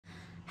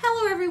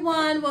Hello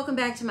everyone, welcome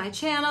back to my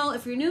channel.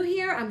 If you're new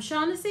here, I'm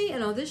Shaughnessy,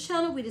 and on this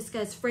channel we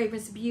discuss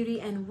fragrance, beauty,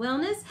 and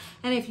wellness.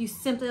 And if you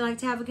simply like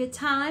to have a good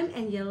time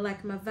and you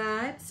like my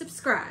vibe,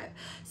 subscribe.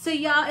 So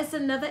y'all, it's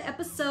another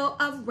episode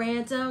of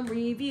Random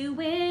Review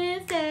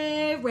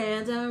Wednesday.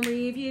 Random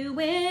Review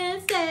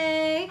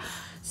Wednesday.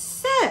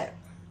 So, I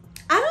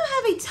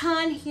don't have a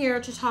ton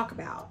here to talk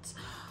about,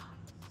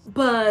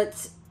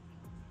 but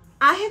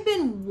I have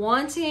been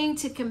wanting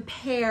to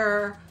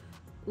compare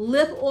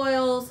lip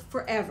oils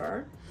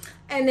forever.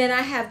 And then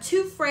I have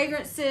two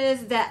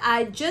fragrances that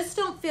I just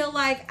don't feel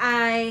like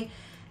I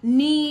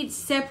need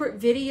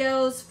separate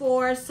videos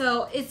for.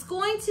 So it's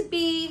going to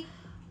be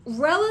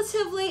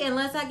relatively,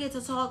 unless I get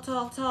to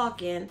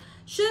talking,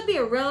 should be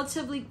a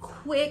relatively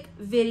quick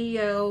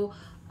video.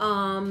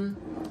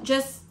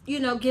 Just, you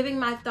know, giving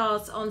my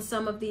thoughts on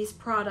some of these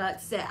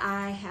products that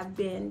I have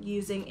been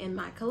using in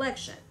my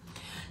collection.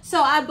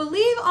 So I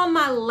believe on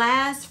my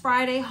last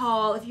Friday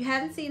haul, if you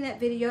haven't seen that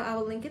video, I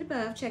will link it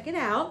above. Check it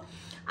out.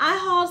 I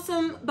hauled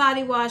some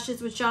body washes,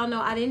 which y'all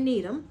know I didn't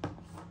need them.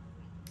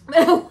 But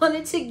I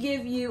wanted to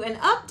give you an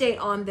update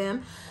on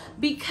them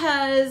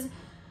because,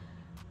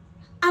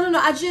 I don't know,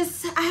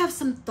 I have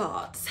some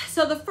thoughts.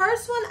 So the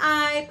first one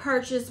I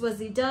purchased was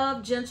the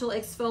Dove Gentle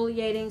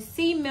Exfoliating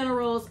Sea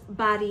Minerals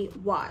Body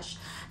Wash.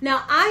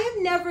 Now, I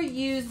have never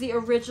used the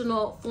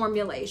original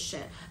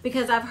formulation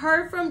because I've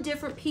heard from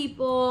different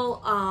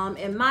people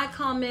in my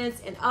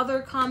comments and other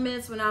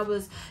comments when I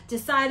was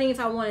deciding if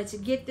I wanted to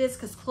get this,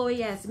 because Chloe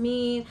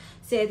Yasmin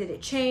said that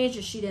it changed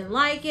and she didn't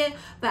like it.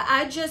 But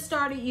I just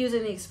started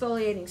using the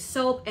exfoliating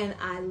soap and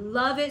I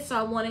love it, so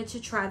I wanted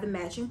to try the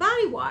matching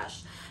body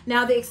wash.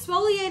 Now, the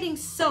exfoliating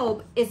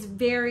soap is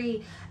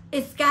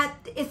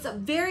it's a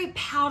very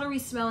powdery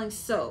smelling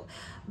soap,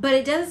 but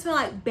it doesn't smell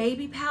like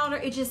baby powder.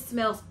 It just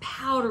smells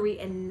powdery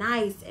and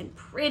nice and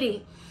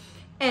pretty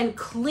and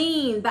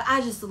clean. But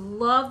I just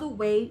love the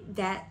way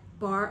that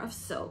bar of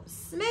soap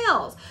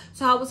smells.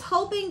 So I was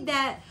hoping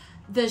that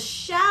the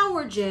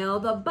shower gel,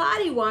 the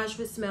body wash,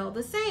 would smell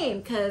the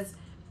same, because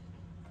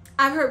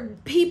I've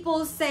heard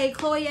people say,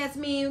 Chloe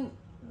Yasmin,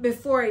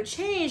 before it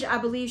changed, I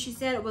believe she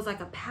said it was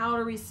like a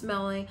powdery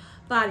smelling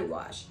body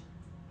wash.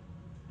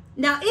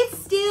 Now, it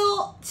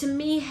still, to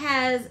me,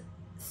 has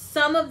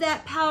some of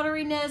that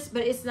powderiness,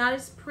 but it's not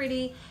as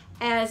pretty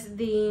as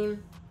the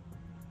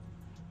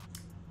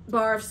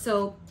bar of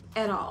soap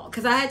at all,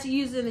 because I had to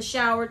use it in the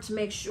shower to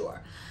make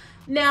sure.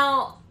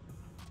 Now,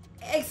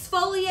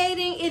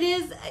 exfoliating,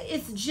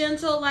 it's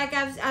gentle, like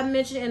I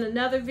mentioned in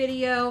another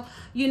video.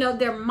 You know,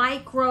 they're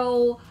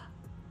micro.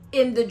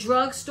 In the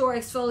drugstore,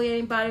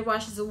 exfoliating body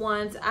washes, the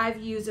ones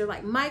I've used are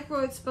like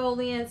micro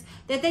exfoliants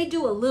that they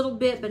do a little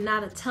bit but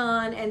not a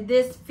ton, and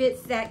this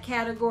fits that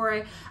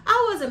category.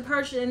 I wasn't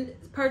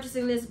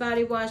purchasing this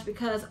body wash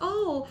because,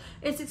 oh,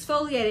 it's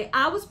exfoliating.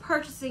 I was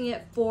purchasing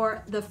it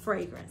for the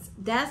fragrance.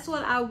 That's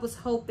what I was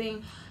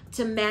hoping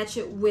to match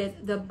it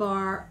with the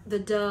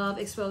Dove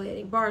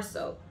exfoliating bar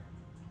soap.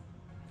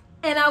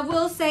 And I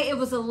will say it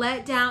was a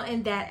letdown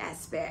in that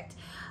aspect,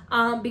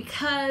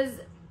 because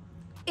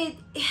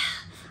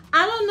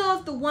I don't know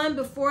if the one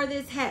before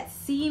this had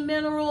sea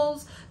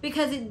minerals,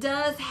 because it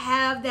does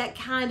have that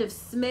kind of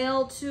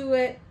smell to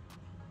it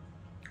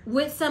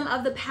with some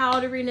of the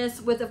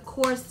powderiness, with, of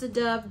course, the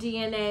Dove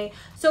DNA.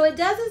 So it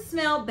doesn't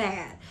smell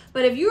bad.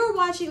 But if you were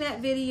watching that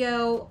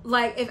video,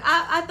 like, if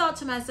I thought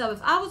to myself,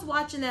 if I was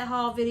watching that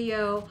haul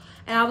video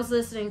and I was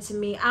listening to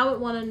me, I would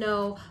want to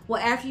know,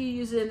 well, after you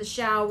use it in the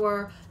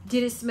shower,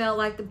 did it smell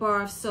like the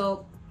bar of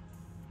soap?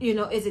 You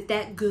know, is it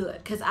that good?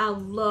 Because I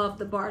love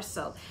the bar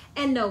soap.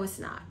 And no, it's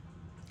not.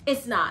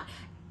 It's not.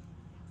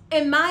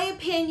 In my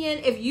opinion,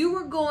 if you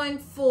were going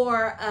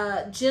for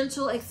a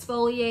gentle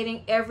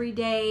exfoliating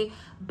everyday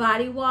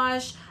body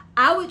wash,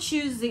 I would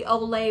choose the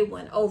Olay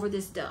one over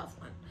this Dove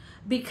one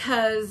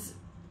because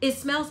it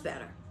smells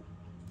better.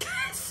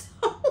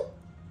 So,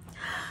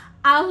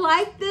 I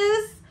like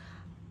this.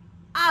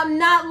 I'm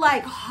not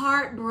like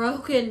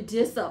heartbroken,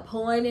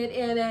 disappointed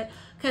in it,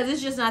 because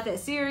it's just not that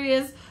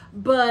serious.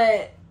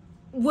 But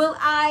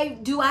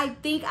do I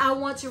think I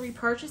want to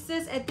repurchase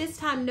this? At this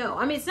time, no.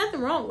 I mean, it's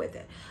nothing wrong with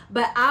it,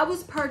 but I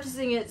was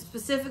purchasing it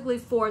specifically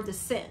for the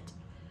scent,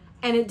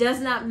 and it does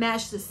not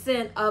match the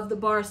scent of the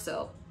bar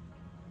soap.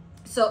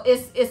 So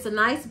it's a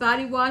nice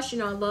body wash. You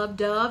know, I love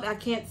Dove.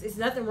 It's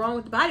nothing wrong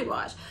with the body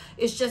wash.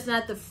 It's just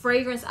not the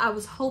fragrance I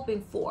was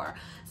hoping for.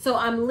 So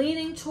I'm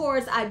leaning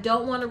towards, I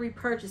don't want to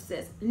repurchase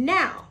this.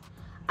 Now,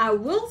 I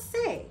will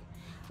say,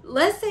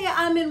 let's say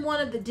I'm in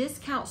one of the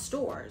discount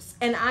stores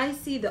and I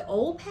see the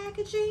old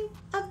packaging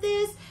of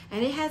this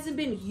and it hasn't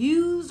been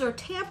used or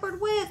tampered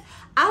with,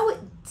 I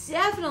would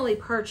definitely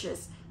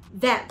purchase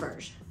that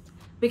version,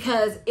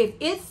 because if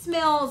it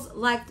smells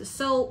like the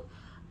soap,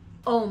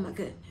 oh my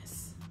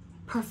goodness,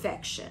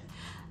 perfection.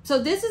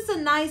 So this is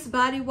a nice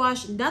body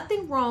wash,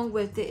 nothing wrong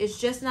with it. It's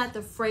just not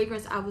the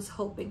fragrance I was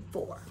hoping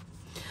for.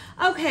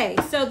 Okay,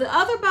 so the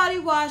other body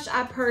wash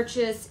I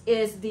purchased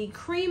is the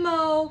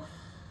Cremo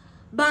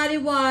body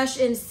wash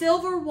in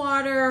silver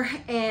water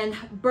and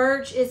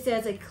birch. It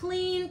says a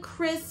clean,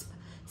 crisp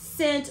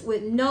scent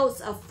with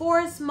notes of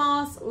forest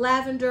moss,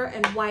 lavender,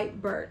 and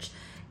white birch.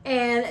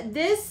 And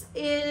this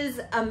is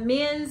a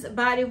men's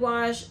body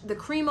wash. The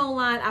Cremo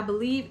line, I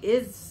believe,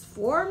 is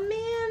for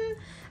men.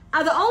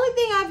 The only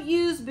thing I've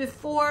used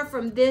before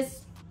from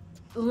this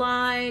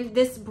line,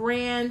 this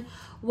brand,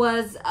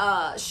 was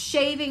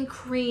shaving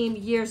cream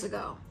years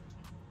ago,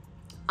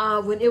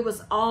 when it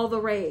was all the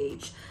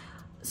rage.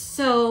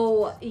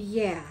 So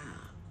yeah,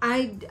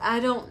 I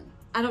don't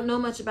know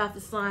much about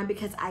this line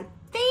because I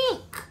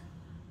think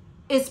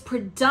it's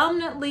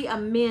predominantly a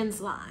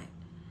men's line.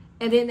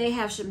 And then they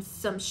have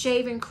some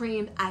shaving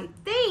cream, I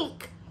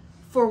think,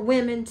 for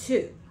women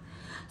too.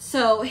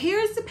 So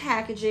here's the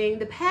packaging.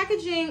 The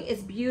packaging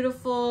is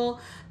beautiful.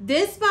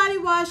 This body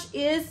wash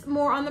is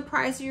more on the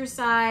pricier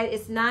side.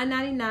 It's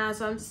 $9.99,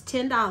 so it's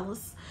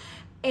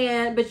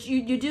 $10. But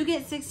you do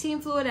get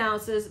 16 fluid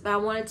ounces, but I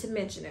wanted to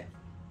mention it.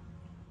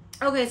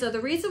 Okay, so the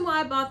reason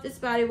why I bought this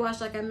body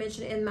wash, like I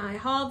mentioned in my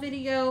haul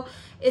video,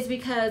 is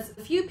because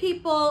a few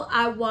people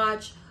I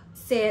watch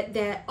said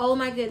that, oh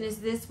my goodness,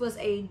 this was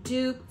a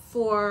dupe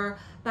for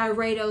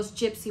Byredo's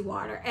Gypsy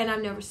Water. And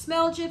I've never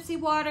smelled Gypsy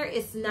Water.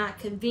 It's not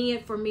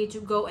convenient for me to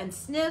go and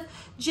sniff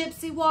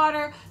Gypsy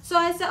Water. So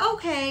I said,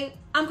 okay,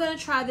 I'm going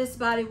to try this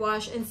body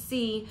wash and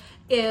see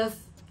if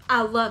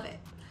I love it.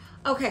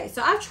 Okay,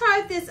 so I've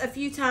tried this a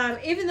few times.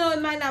 Even though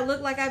it might not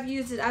look like I've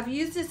used it, I've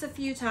used this a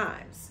few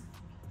times.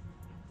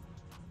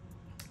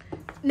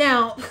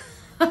 Now,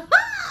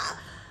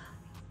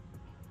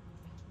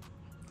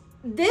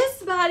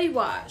 this body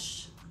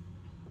wash,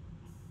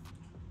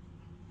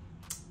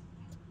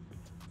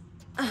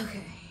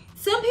 okay,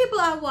 some people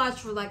I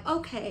watch were like,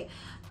 okay,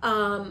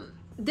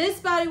 this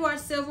body wash,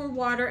 Silver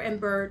Water and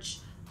Birch,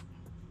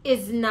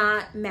 is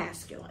not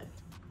masculine.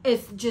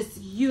 It's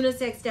just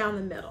unisex down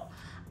the middle.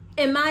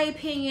 In my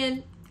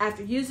opinion,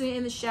 after using it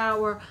in the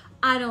shower,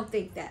 I don't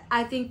think that.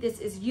 I think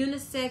this is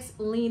unisex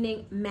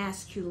leaning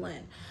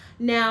masculine.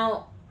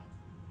 Now,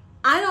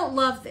 I don't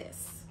love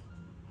this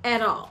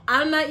at all.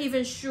 I'm not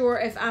even sure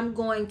if I'm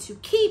going to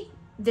keep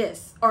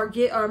this or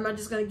am I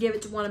just going to give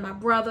it to one of my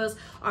brothers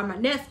or my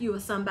nephew or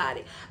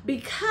somebody,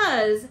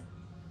 because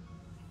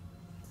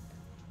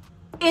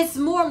it's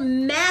more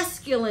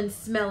masculine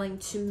smelling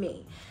to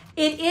me.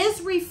 It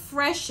is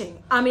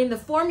refreshing. I mean, the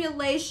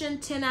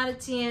formulation, 10 out of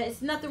 10.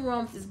 It's nothing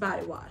wrong with this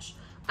body wash.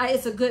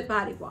 It's a good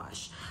body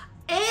wash.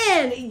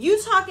 And you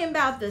talking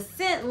about the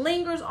scent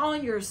lingers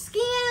on your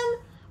skin?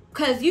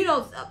 Because, you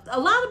know,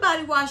 a lot of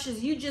body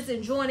washes, you just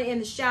enjoying it in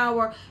the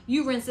shower,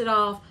 you rinse it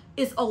off,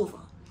 it's over.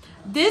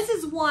 This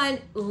is one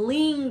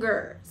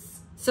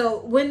lingers.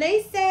 So when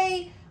they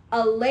say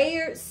a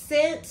layered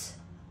scent,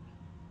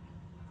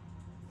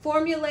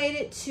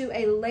 formulated to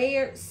a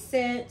layered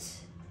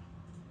scent,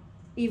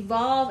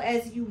 evolve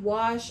as you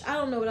wash, I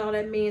don't know what all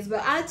that means,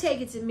 but I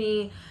take it to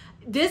mean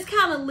this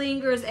kind of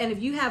lingers. And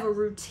if you have a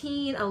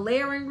routine, a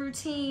layering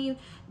routine,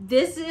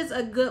 this is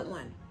a good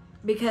one,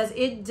 because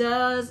it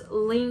does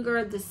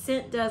linger. The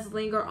scent does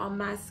linger on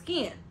my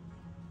skin.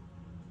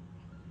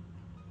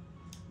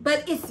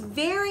 But it's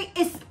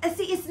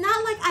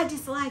not like I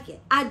dislike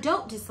it. I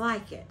don't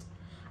dislike it.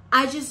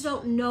 I just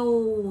don't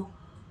know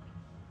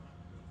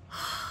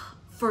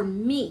for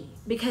me,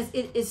 because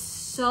it is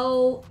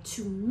so,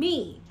 to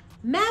me,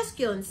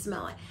 masculine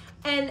smelling.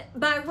 And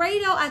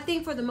Byredo, I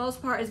think for the most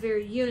part, is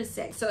very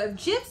unisex. So if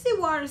Gypsy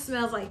Water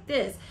smells like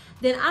this,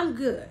 then I'm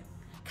good.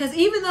 Because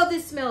even though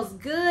this smells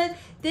good,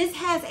 this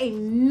has a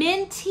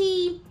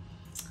minty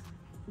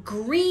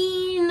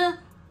green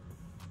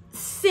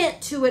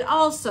scent to it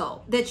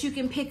also that you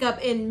can pick up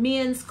in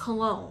men's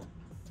cologne.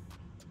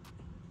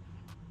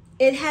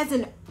 It has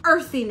an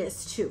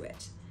earthiness to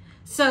it.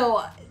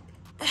 So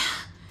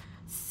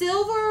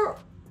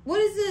what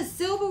is this?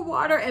 Silver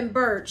Water and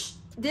Birch.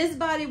 This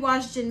body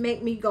wash didn't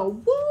make me go,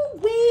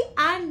 woo-wee,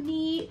 I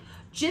need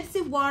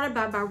Gypsy Water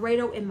by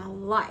Byredo in my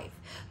life.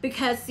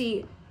 Because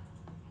see,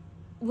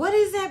 what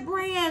is that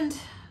brand?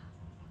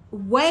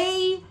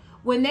 Way,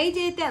 when they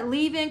did that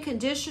leave-in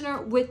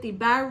conditioner with the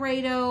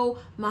Byredo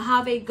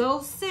Mojave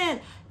Ghost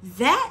scent,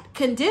 that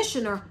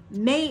conditioner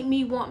made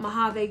me want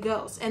Mojave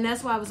Ghost. And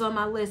that's why it was on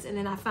my list, and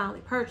then I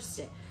finally purchased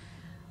it.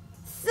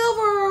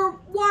 Silver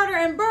Water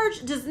and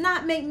Birch does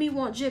not make me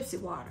want Gypsy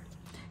Water.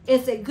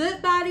 It's a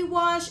good body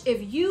wash.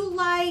 If you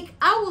like,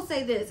 I will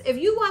say this, if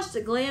you watch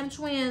the Glam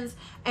Twins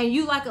and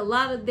you like a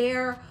lot of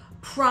their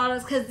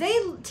products, because they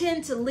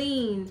tend to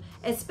lean,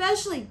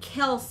 especially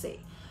Kelsey,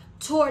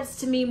 towards,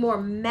 to me,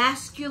 more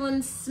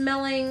masculine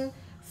smelling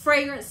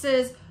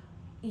fragrances,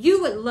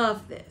 you would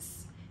love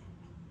this.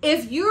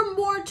 If you're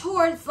more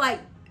towards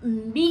like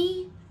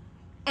me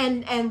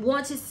and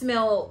want to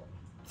smell,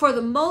 for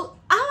the most,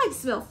 I like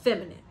to smell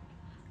feminine.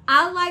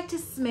 I like to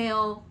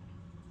smell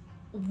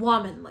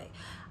womanly.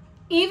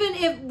 Even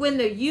if when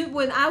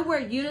I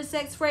wear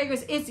unisex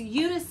fragrance, it's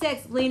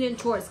unisex leaning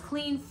towards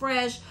clean,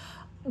 fresh,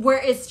 where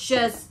it's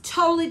just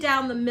totally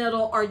down the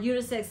middle, or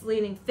unisex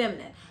leaning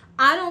feminine.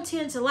 I don't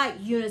tend to like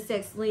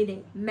unisex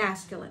leaning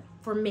masculine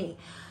for me.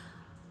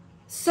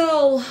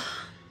 So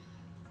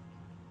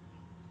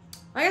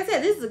Like I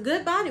said, this is a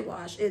good body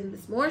wash.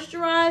 It's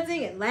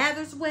moisturizing. It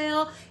lathers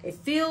well. It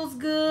feels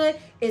good.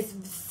 It's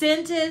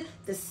scented.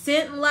 The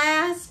scent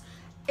lasts.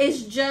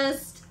 It's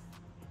just,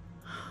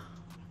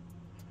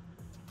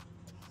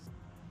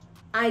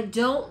 I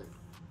don't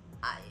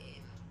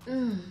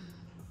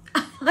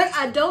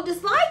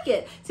dislike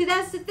it. See,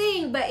 that's the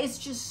thing, but it's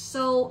just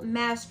so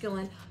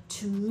masculine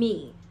to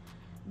me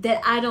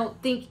that I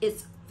don't think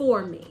it's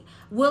for me.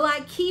 Will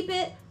I keep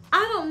it?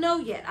 I don't know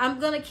yet. I'm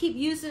going to keep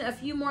using it a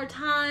few more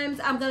times.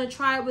 I'm going to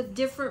try it with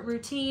different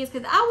routines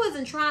because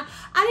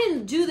I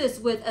didn't do this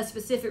with a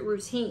specific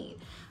routine.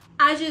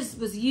 I just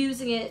was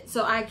using it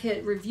so I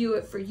could review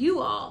it for you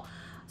all.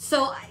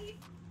 So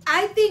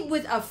I think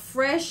with a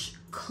fresh,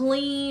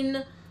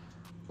 clean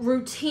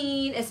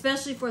routine,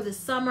 especially for the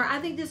summer, I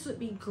think this would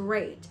be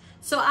great.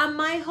 So I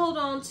might hold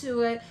on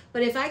to it,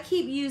 but if I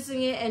keep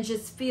using it and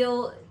just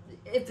feel,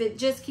 if it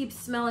just keeps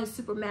smelling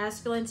super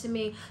masculine to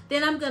me,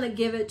 then I'm going to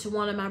give it to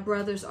one of my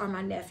brothers or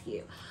my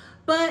nephew.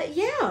 But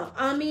yeah,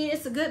 I mean,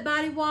 it's a good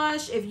body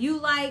wash. If you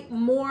like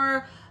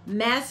more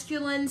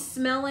masculine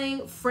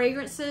smelling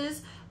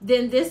fragrances,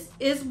 then this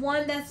is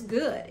one that's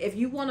good. If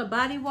you want a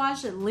body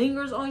wash that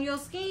lingers on your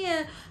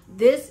skin,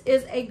 this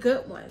is a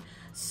good one.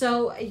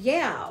 So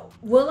yeah,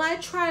 will I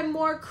try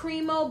more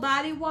Cremo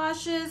body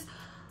washes?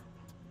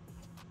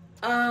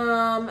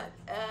 Probably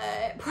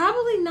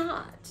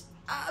not.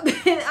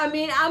 I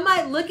mean, I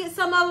might look at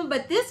some of them,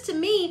 but this to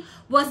me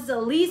was the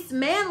least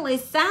manly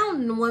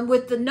sounding one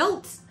with the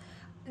notes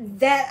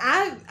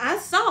that I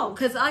saw.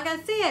 Because like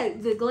I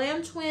said, the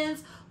Glam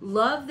Twins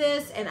love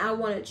this, and I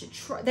wanted to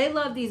try. They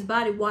love these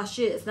body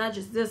washes, not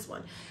just this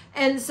one.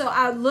 And so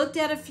I looked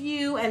at a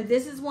few, and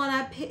this is one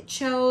I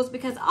chose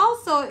because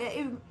also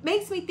it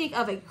makes me think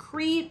of a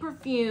Creed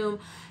perfume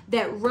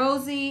that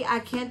Rosie, I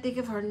can't think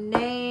of her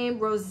name,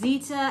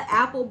 Rosita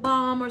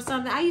Applebaum or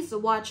something. I used to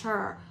watch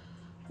her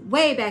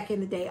way back in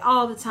the day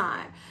all the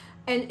time.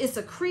 And it's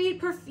a Creed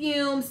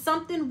perfume,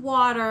 something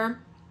water.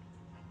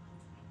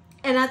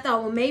 And I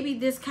thought, well, maybe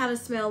this kind of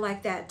smelled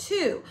like that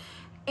too.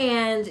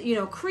 And, you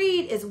know,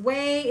 Creed is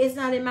it's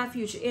not in my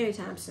future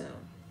anytime soon.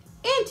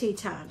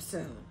 Anytime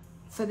soon.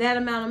 For that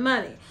amount of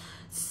money.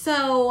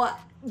 So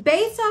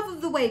based off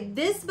of the way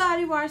this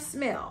body wash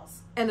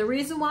smells and the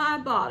reason why I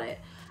bought it,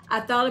 I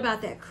thought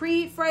about that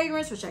Creed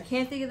fragrance, which I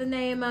can't think of the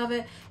name of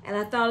it, and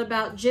I thought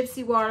about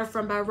Gypsy Water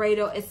from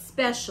Byredo,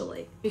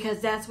 especially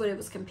because that's what it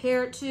was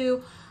compared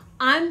to.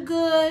 I'm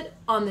good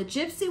on the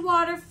Gypsy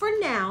Water for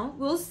now.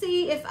 We'll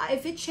see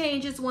if it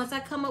changes once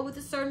I come up with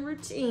a certain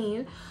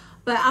routine,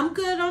 but I'm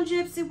good on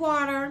Gypsy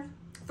Water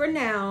for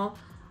now.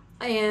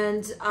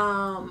 And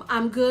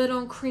I'm good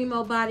on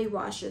Cremo body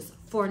washes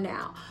for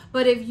now.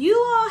 But if you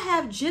all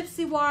have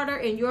Gypsy Water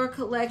in your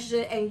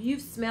collection and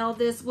you've smelled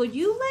this, will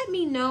you let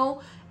me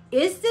know,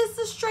 is this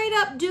a straight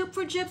up dupe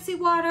for Gypsy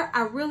Water?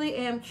 I really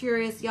am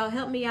curious. Y'all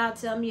help me out.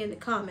 Tell me in the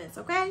comments,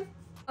 okay?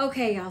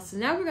 Okay, y'all. So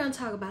now we're going to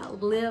talk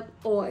about lip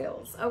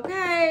oils,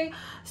 okay?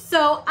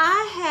 So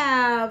I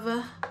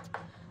have,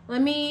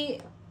 let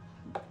me...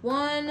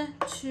 1,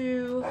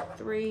 2,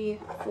 3,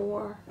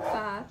 4,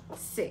 5,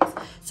 6.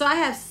 So I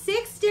have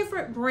 6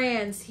 different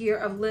brands here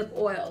of lip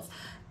oils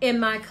in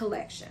my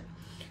collection.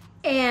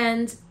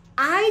 And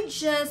I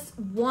just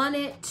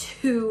wanted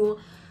to,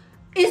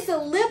 it's a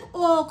lip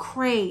oil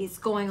craze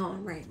going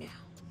on right now,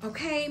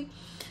 okay?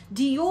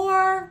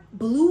 Dior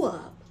blew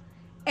up.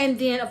 And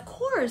then, of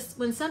course,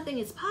 when something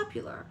is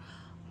popular,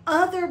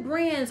 other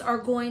brands are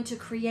going to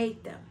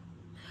create them.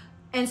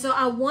 And so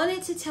I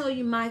wanted to tell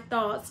you my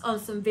thoughts on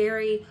some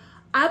very,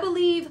 I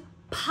believe,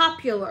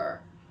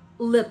 popular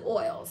lip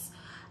oils.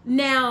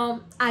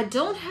 Now, I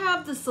don't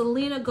have the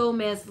Selena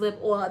Gomez lip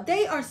oil.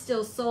 They are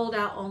still sold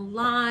out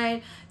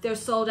online. They're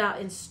sold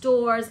out in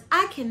stores.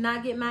 I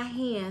cannot get my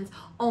hands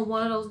on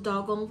one of those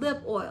doggone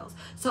lip oils.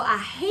 So I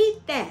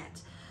hate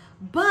that.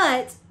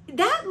 But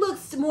that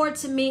looks more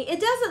to me, it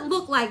doesn't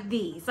look like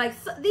these. Like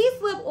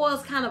these lip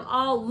oils kind of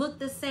all look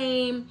the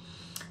same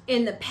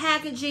in the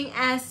packaging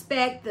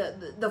aspect,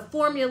 the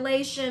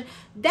formulation.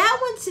 That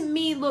one to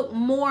me looked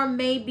more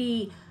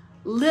maybe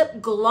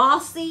lip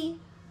glossy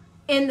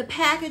in the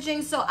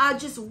packaging. So I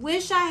just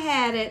wish I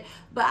had it,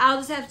 but I'll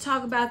just have to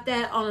talk about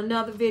that on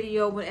another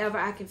video whenever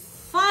I can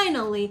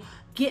finally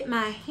get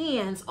my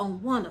hands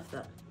on one of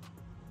them.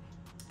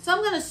 So I'm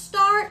going to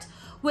start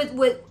with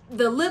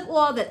the lip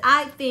oil that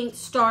I think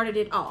started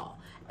it all,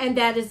 and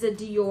that is the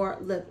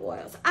Dior lip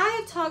oils. I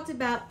have talked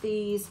about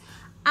these,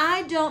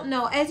 I don't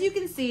know, as you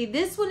can see,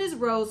 this one is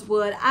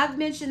Rosewood. I've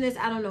mentioned this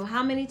I don't know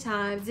how many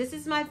times. This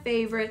is my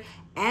favorite.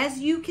 As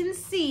you can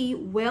see,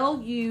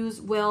 well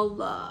used, well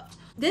loved.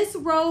 This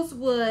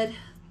Rosewood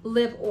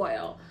lip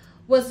oil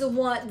was the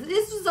one,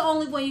 this was the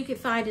only one you could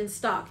find in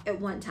stock at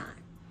one time.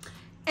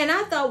 And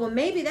I thought, well,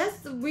 maybe that's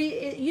the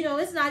you know,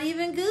 it's not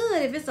even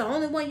good. If it's the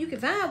only one you can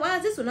find, why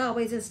is this one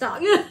always in stock?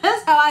 You know,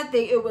 that's how I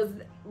think. It was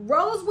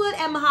Rosewood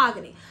and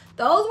Mahogany.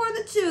 Those were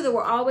the two that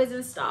were always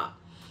in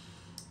stock.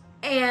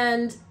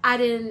 And I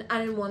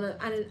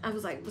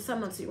was like, well,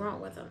 something must be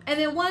wrong with them. And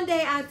then one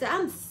day I said,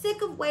 I'm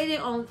sick of waiting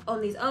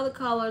on these other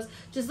colors.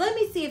 Just let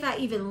me see if I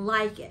even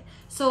like it.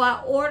 So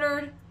I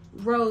ordered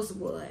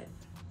Rosewood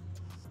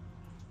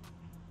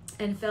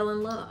and fell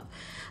in love.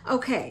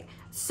 Okay,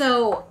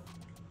 so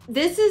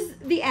this is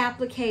the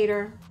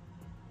applicator.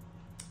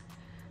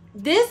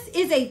 This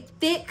is a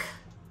thick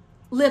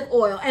lip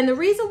oil. And the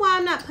reason why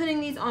I'm not putting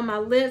these on my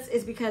lips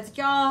is because,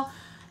 y'all,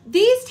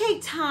 these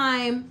take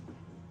time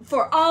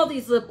for all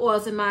these lip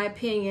oils, in my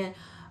opinion.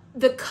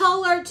 The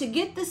color, to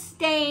get the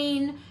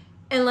stain,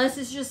 unless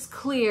it's just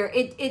clear,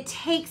 it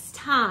takes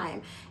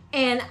time.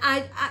 And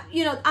I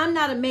you know, I'm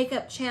not a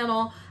makeup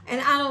channel, and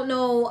I don't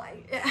know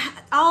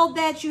all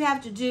that you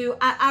have to do.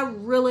 I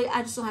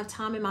just don't have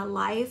time in my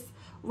life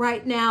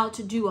right now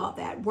to do all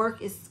that.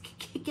 Work is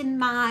kicking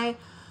my,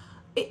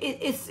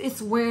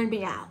 it's wearing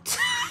me out.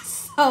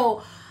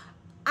 So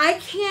I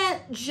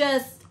can't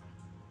just,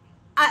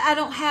 I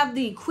don't have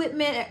the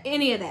equipment or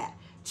any of that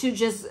to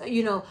just,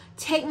 you know,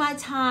 take my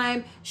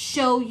time,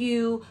 show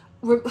you,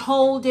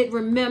 hold it,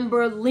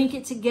 remember, link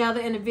it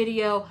together in a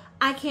video.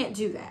 I can't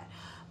do that.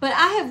 But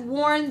I have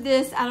worn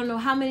this, I don't know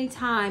how many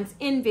times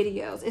in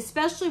videos,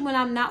 especially when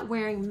I'm not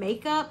wearing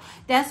makeup.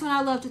 That's when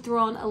I love to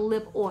throw on a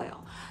lip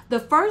oil. The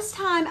first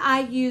time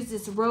I used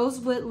this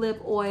Rosewood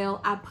lip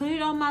oil, I put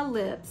it on my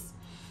lips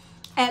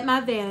at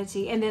my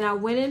vanity, and then I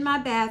went in my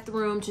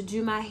bathroom to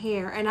do my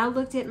hair, and I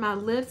looked at my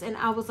lips and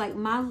I was like,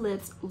 my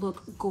lips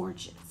look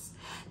gorgeous.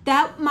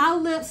 My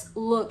lips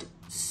looked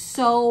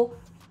so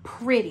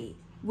pretty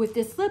with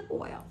this lip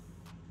oil.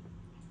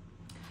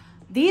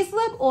 These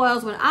lip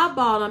oils, when I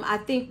bought them, I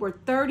think were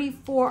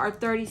 $34 or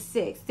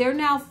 $36. They're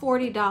now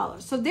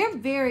 $40. So they're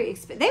very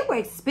expensive. They were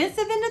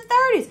expensive in the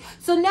 30s.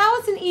 So now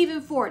it's an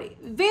even 40.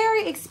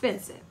 Very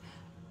expensive.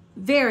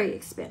 Very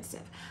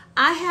expensive.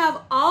 I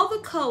have all the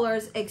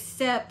colors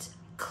except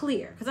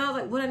clear, because I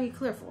was like, what do I need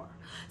clear for?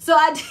 So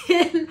I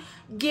didn't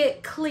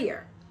get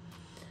clear.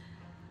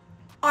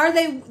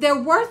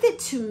 They're worth it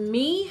to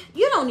me?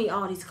 You don't need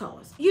all these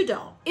colors. You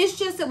don't. It's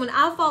just that when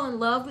I fall in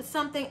love with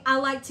something, I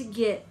like to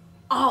get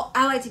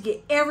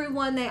every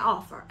one they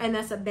offer, and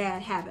that's a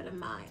bad habit of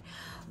mine.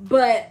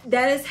 But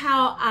that is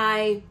how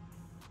I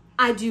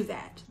do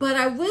that. But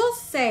I will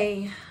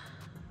say,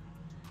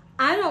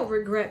 I don't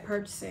regret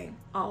purchasing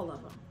all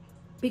of them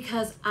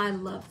because I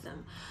love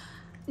them.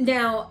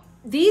 Now,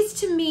 these,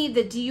 to me,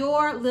 the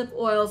Dior lip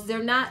oils,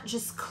 they're not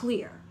just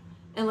clear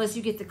unless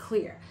you get the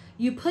clear.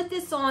 You put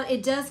this on,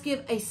 it does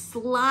give a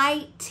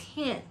slight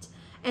tint,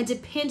 and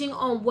depending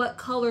on what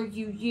color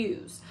you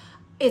use,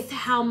 it's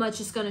how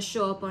much it's going to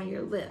show up on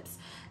your lips.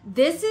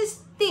 This is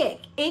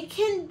thick. It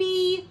can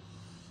be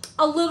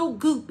a little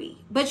goopy,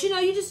 but you know,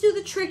 you just do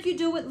the trick you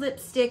do with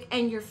lipstick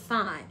and you're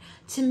fine.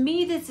 To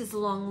me, this is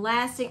long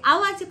lasting. I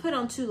like to put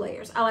on 2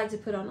 layers. I like to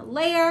put on a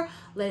layer,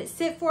 let it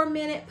sit for a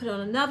minute, put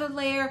on another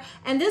layer,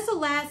 and this will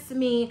last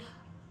me.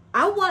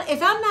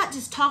 If I'm not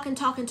just talking,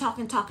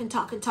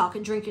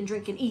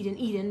 drinking,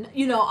 eating,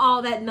 you know,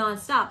 all that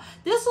nonstop,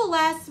 this will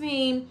last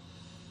me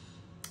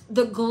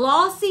the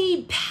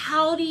glossy,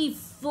 pouty,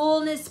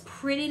 fullness,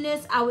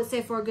 prettiness, I would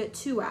say for a good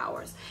 2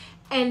 hours.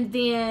 And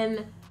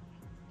then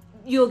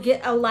you'll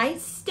get a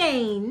light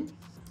stain,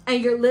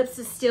 and your lips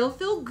will still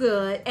feel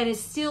good, and it's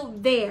still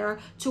there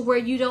to where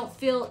you don't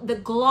feel, the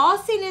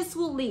glossiness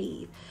will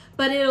leave,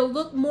 but it'll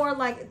look more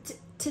like,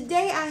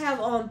 today I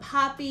have on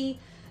Poppy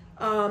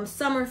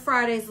Summer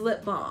Fridays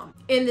lip balm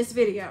in this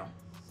video.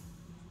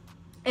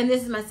 And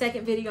this is my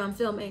second video I'm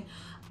filming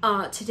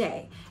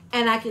today.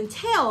 And I can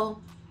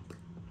tell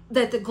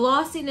that the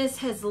glossiness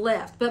has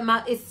left, but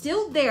it's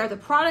still there. The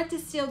product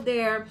is still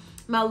there.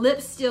 My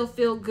lips still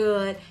feel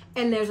good,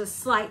 and there's a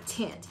slight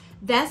tint.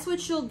 That's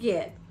what you'll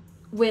get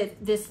with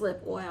this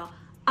lip oil.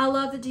 I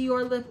love the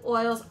Dior lip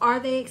oils. Are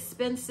they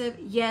expensive?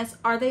 Yes.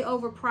 Are they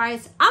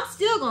overpriced? I'm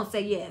still gonna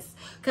say yes,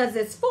 because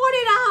it's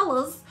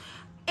 $40,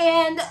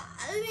 and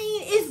I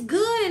mean, it's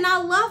good and I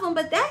love them,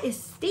 but that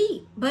is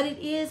steep. But it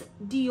is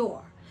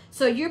Dior.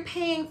 So you're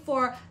paying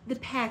for the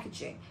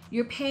packaging,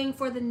 you're paying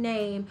for the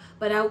name,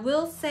 but I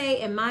will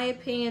say, in my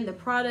opinion, the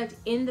product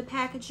in the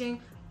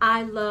packaging,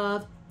 I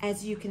love,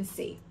 as you can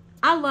see.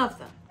 I love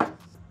them.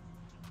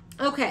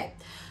 Okay,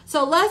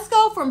 so let's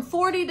go from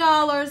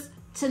 $40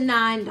 to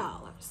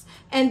 $9.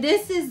 And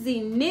this is the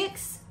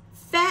NYX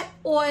Fat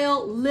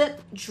Oil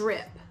Lip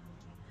Drip.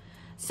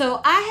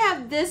 So I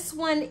have this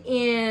one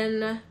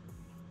in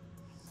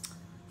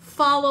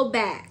Follow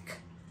Back.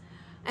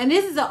 And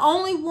this is the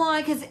only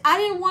one, because I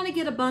didn't want to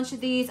get a bunch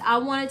of these. I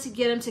wanted to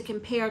get them to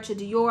compare to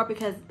Dior,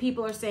 because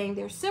people are saying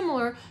they're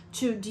similar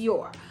to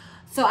Dior.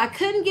 So I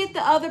couldn't get the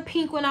other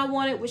pink one I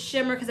wanted with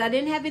shimmer, because I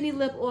didn't have any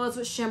lip oils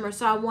with shimmer.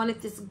 So I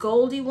wanted this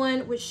goldy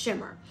one with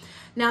shimmer.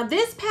 Now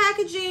this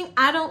packaging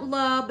I don't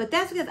love, but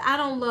that's because I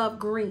don't love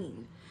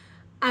green.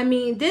 I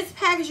mean, this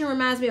packaging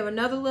reminds me of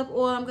another lip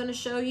oil I'm going to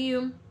show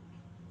you.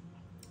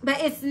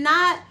 But it's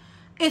not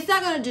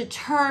going to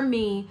deter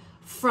me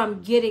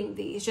from getting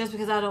these just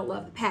because I don't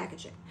love the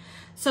packaging.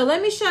 So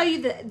let me show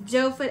you the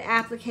doe foot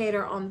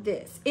applicator on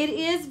this. It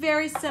is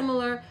very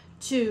similar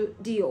to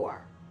Dior.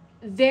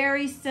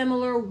 Very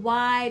similar,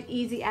 wide,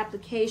 easy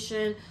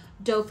application,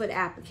 doe foot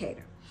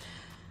applicator.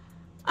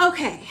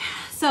 Okay,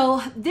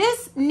 so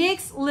this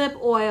NYX lip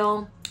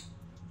oil,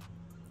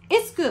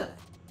 it's good.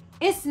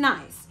 It's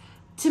nice.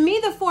 To me,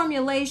 the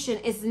formulation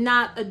is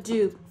not a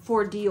dupe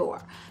for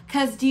Dior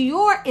because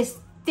Dior is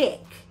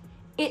thick.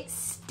 It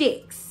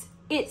sticks.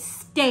 It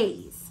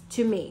stays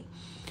to me.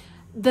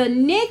 The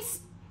NYX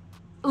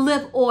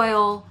lip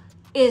oil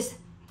is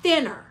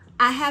thinner.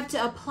 I have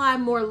to apply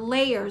more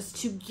layers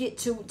to get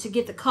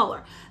the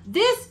color.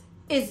 This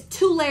is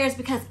 2 layers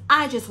because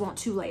I just want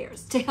 2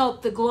 layers to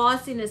help the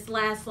glossiness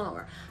last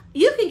longer.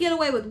 You can get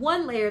away with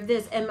 1 layer of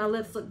this and my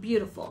lips look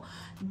beautiful.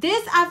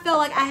 This, I felt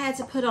like I had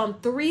to put on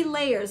 3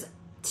 layers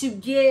to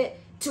get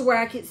to where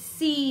I could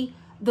see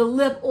the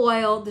lip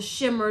oil, the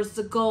shimmers,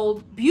 the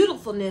gold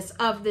beautifulness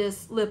of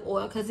this lip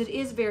oil because it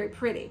is very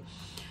pretty.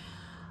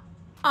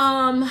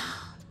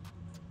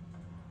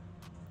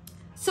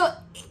 So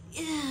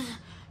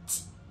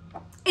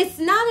it's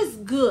not as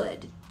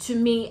good to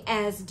me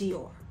as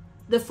Dior,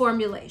 the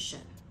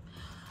formulation.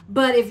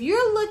 But if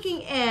you're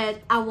looking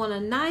at, I want a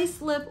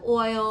nice lip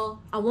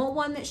oil, I want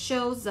one that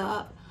shows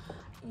up,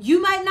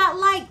 you might not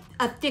like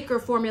a thicker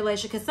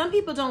formulation because some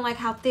people don't like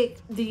how thick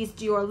these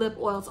Dior lip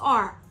oils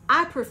are.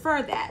 I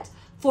prefer that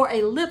for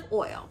a lip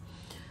oil.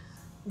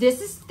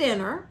 This is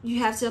thinner. You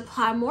have to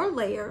apply more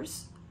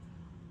layers.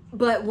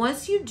 But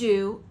once you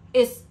do,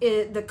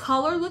 the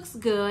color looks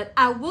good.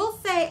 I will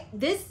say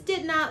this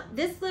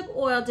lip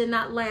oil did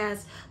not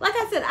last. Like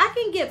I said, I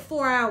can get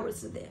 4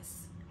 hours of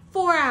this.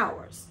 4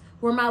 hours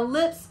where my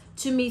lips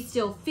to me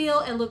still feel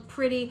and look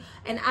pretty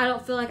and I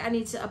don't feel like I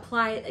need to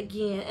apply it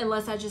again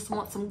unless I just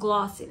want some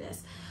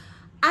glossiness.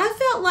 I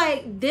felt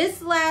like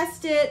this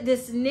lasted,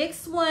 this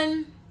NYX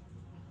one,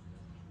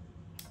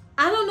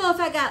 I don't know if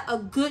I got a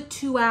good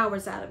 2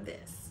 hours out of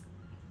this.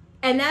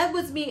 And that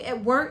was me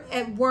at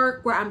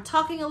work where I'm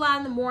talking a lot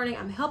in the morning.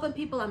 I'm helping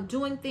people. I'm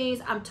doing things.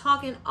 I'm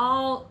talking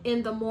all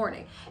in the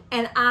morning.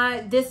 And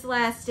this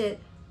lasted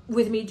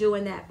with me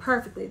doing that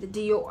perfectly, the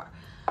Dior.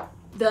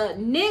 The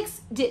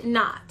NYX did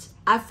not.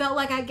 I felt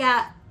like I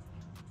got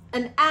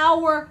an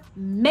hour,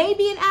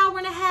 maybe an hour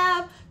and a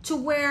half to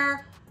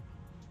where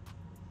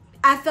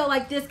I felt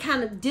like this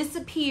kind of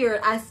disappeared.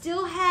 I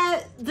still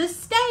had the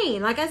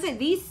stain. Like I said,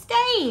 these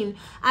stain.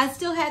 I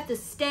still had the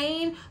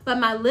stain, but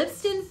my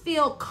lips didn't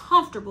feel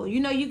comfortable.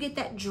 You know, you get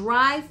that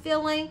dry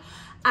feeling.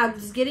 I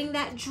was getting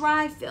that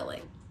dry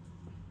feeling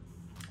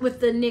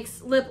with the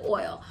NYX lip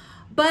oil.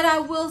 But I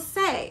will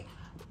say,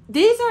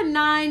 these are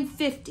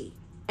 $9.50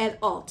 at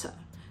Ulta.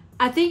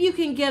 I think you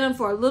can get them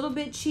for a little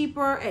bit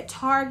cheaper at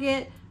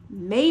Target.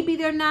 Maybe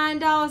they're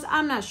 $9.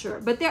 I'm not sure,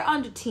 but they're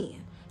under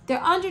 10.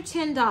 They're under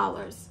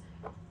 $10.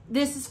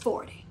 This is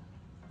 40.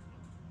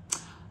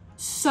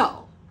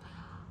 So,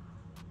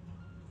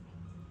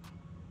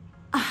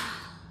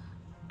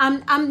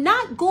 I'm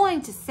not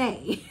going to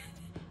say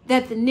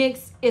that the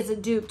NYX is a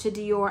dupe to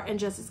Dior and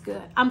just as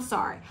good. I'm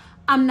sorry.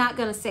 I'm not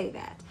going to say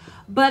that.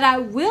 But I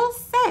will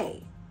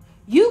say,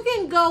 you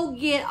can go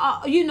get,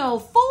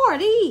 4 of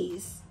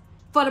these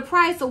for the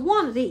price of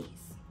 1 of these.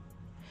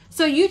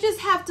 So you just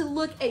have to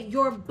look at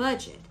your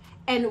budget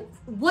and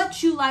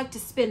what you like to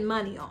spend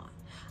money on.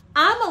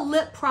 I'm a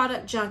lip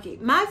product junkie.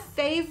 My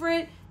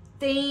favorite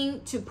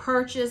thing to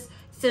purchase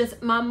since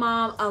my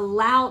mom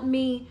allowed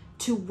me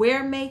to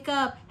wear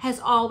makeup has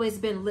always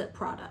been lip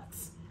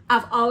products.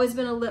 I've always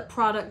been a lip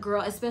product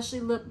girl,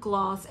 especially lip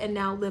gloss and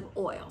now lip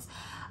oils.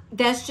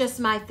 That's just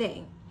my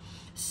thing.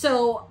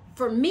 So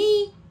for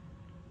me,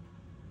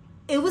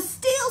 it was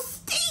still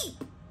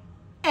steep.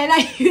 And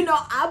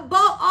I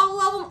bought all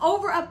of them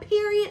over a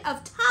period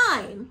of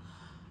time,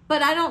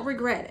 but I don't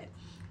regret it.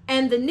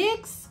 And the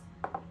NYX,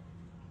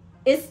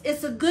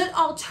 it's a good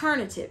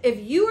alternative. If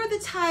you are the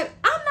type,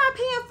 I'm not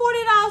paying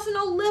 $40 for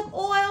no lip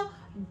oil,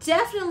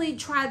 definitely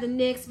try the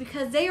NYX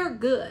because they are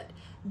good.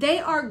 They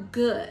are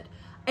good.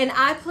 And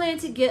I plan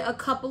to get a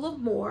couple of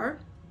more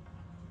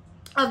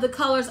of the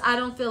colors I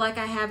don't feel like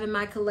I have in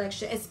my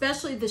collection,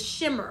 especially the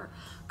shimmer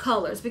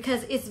colors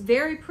because it's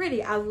very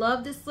pretty. I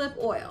love this lip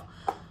oil.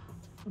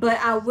 But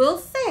I will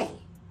say,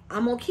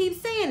 I'm going to keep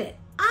saying it,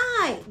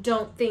 I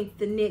don't think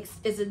the NYX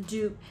is a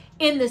dupe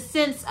in the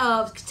sense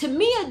of, to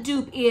me, a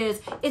dupe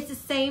is, it's the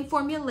same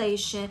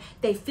formulation.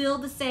 They feel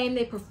the same.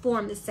 They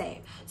perform the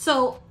same.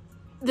 So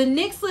the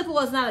NYX lip oil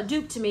is not a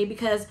dupe to me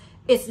because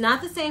it's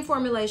not the same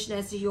formulation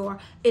as Dior.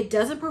 It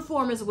doesn't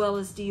perform as well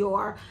as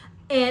Dior.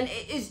 And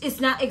it's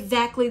not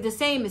exactly the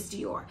same as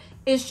Dior.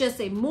 It's just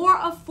a more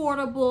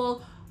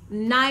affordable,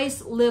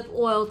 nice lip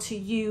oil to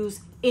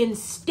use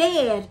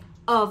instead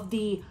of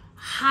the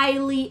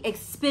highly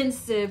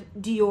expensive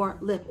Dior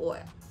lip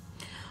oil.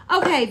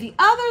 Okay, the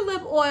other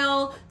lip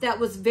oil that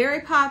was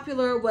very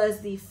popular was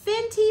the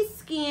Fenty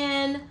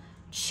Skin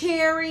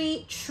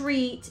Cherry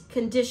Treat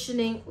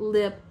Conditioning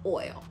Lip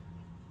Oil.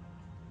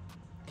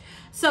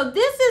 So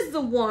this is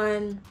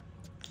the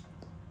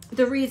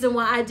reason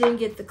why I didn't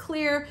get the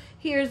clear.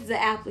 Here's the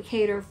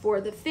applicator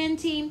for the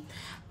Fenty.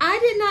 I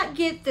did not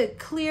get the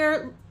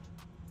clear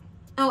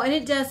Oh, and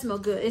it does smell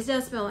good. It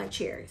does smell like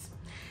cherries.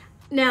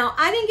 Now,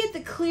 I didn't get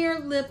the clear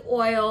lip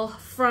oil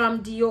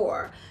from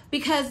Dior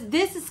because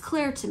this is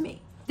clear to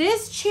me.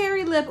 This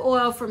cherry lip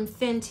oil from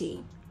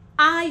Fenty,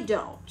 I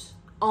don't,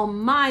 on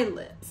my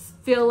lips,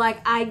 feel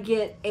like I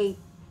get a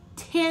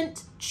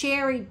tint,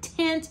 cherry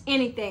tint,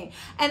 anything.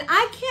 And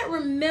I can't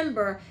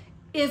remember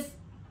if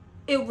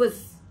it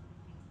was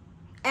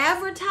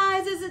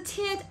advertised as a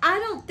tint. I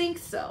don't think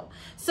so.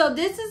 So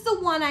this is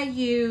the one I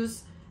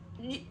use.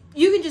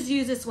 You can just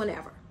use this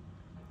whenever.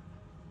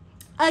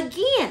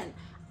 Again,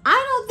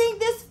 I don't think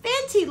this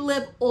Fenty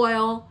lip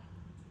oil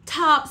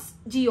tops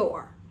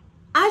Dior.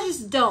 I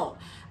just don't.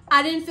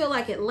 I didn't feel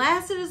like it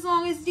lasted as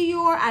long as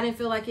Dior. I didn't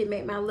feel like it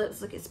made my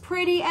lips look as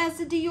pretty as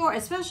the Dior,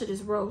 especially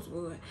this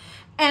rosewood.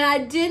 And I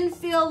didn't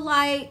feel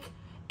like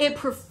it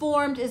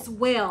performed as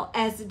well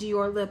as the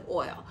Dior lip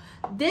oil.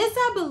 This,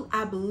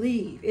 I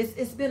believe,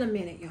 it's been a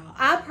minute, y'all.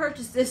 I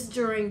purchased this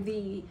during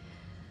the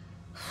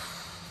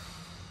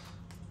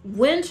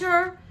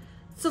winter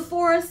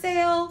Sephora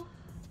sale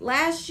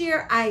last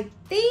year. I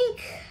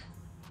think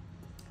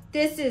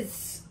this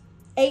is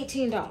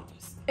 $18,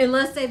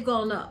 unless they've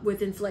gone up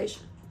with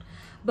inflation.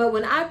 But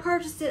when I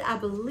purchased it, I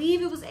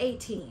believe it was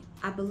 18.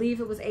 I believe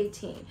it was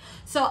 18.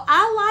 So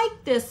I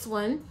like this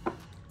one.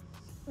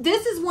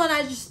 This is one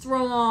I just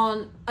throw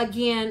on,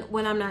 again,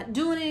 when I'm not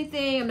doing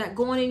anything, I'm not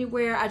going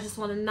anywhere. I just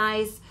want a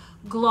nice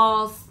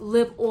gloss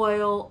lip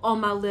oil on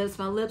my lips.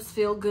 My lips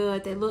feel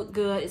good. They look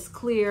good. It's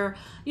clear,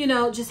 you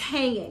know, just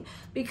hanging.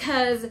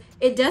 Because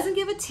it doesn't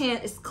give a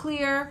tint. It's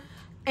clear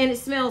and it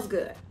smells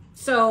good.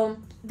 So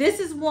this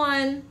is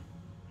one,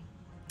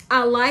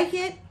 I like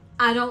it.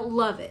 I don't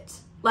love it.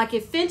 Like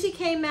if Fenty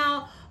came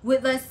out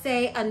with, let's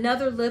say,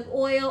 another lip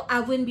oil,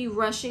 I wouldn't be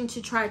rushing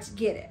to try to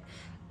get it.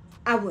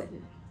 I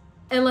wouldn't.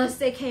 Unless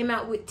they came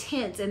out with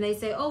tints and they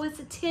say, oh, it's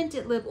a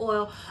tinted lip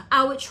oil,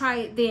 I would try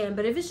it then.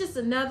 But if it's just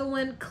another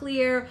one,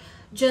 clear,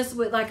 just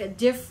with like a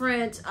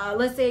different,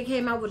 let's say it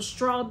came out with a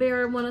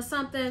strawberry one or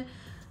something,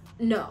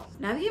 no.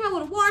 Now, if it came out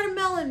with a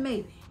watermelon,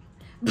 maybe.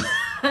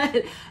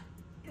 But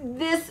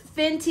this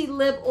Fenty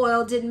lip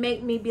oil didn't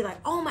make me be like,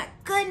 oh my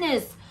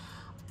goodness,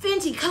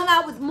 Fenty, come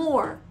out with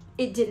more.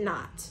 It did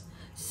not.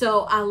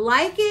 So I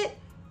like it.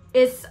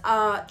 It's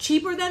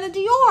cheaper than a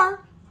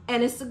Dior.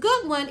 And it's a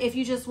good one if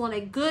you just want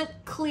a good,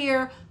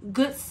 clear,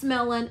 good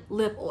smelling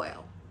lip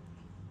oil.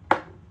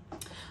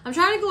 I'm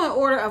trying to go in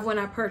order of when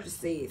I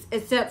purchased these,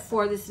 except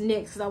for this NYX,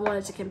 because I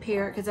wanted to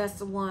compare it because that's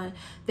the one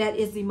that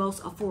is the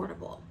most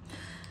affordable.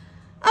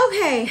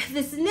 Okay,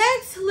 this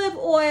next lip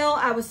oil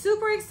I was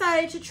super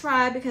excited to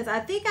try because I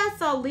think I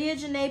saw Leah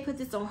Janae put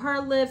this on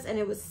her lips and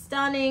it was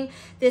stunning.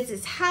 This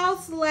is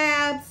Haus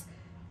Labs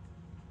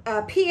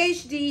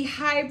PhD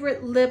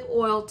Hybrid Lip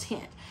Oil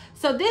Tint.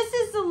 So this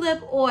is the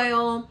lip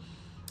oil,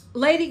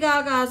 Lady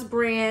Gaga's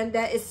brand,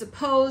 that is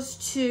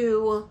supposed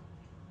to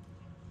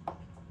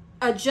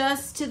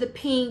adjust to the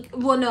pink.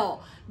 Well,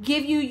 no,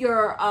 give you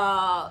your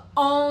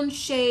own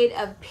shade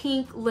of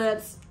pink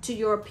lips to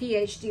your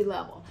PhD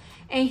level.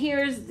 And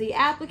here's the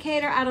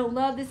applicator. I don't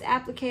love this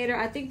applicator.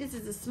 I think this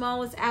is the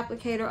smallest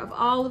applicator of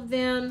all of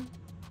them.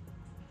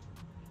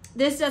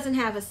 This doesn't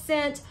have a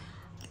scent.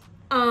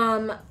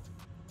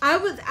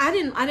 I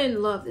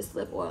didn't love this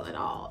lip oil at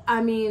all.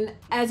 I mean,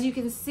 as you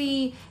can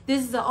see,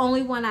 this is the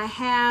only one I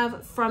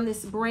have from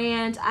this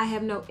brand. I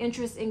have no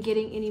interest in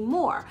getting any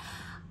more.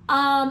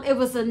 It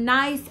was a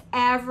nice,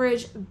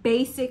 average,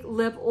 basic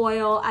lip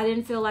oil. I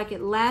didn't feel like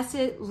it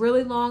lasted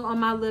really long on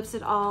my lips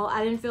at all.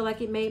 I didn't feel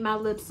like it made my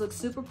lips look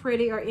super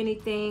pretty or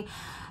anything.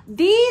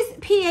 These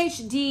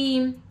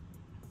PhD,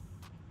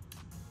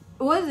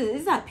 what is it?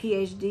 It's not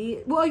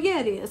PhD. Well, yeah,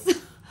 it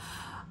is.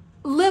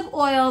 Lip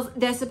oils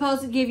that's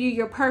supposed to give you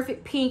your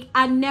perfect pink.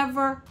 I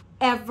never,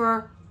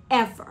 ever,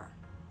 ever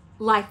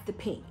liked the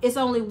pink. It's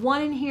only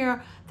one in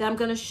here that I'm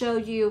going to show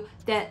you,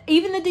 that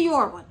even the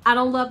Dior one, I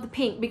don't love the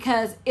pink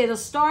because it'll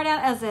start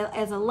out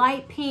as a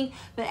light pink,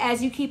 but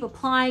as you keep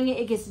applying it,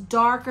 it gets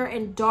darker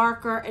and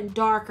darker and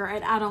darker,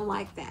 and I don't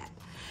like that.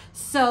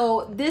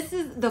 So this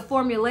is the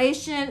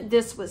formulation.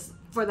 This was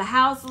for the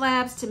Haus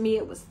Labs. To me,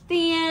 it was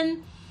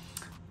thin.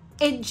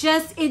 It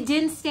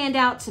didn't stand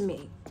out to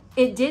me.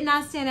 It did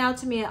not stand out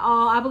to me at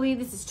all. I believe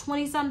this is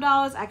 $20-some.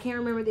 I can't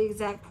remember the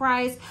exact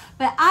price,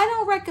 but I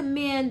don't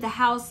recommend the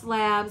Haus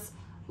Labs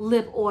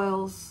lip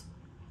oils.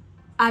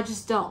 I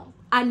just don't.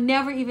 I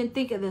never even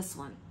think of this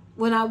one.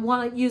 When I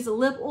want to use a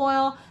lip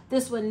oil,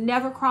 this one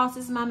never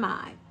crosses my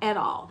mind at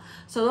all.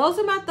 So those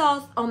are my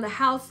thoughts on the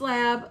Haus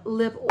Lab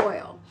lip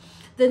oil.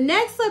 The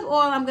next lip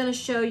oil I'm going to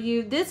show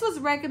you, this was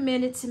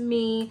recommended to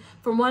me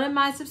from one of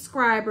my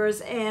subscribers.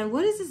 And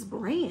what is this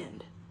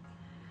brand?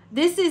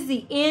 This is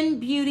the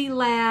In Beauty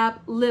Lab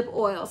lip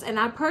oils, and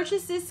I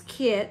purchased this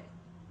kit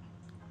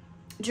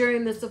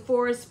during the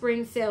Sephora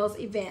Spring Sales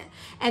event.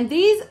 And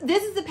this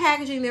is the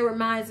packaging that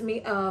reminds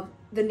me of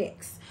the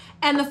NYX.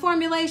 And the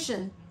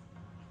formulation,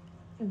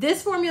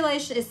 this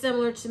formulation is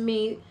similar to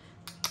me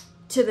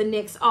to the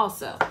NYX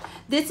also.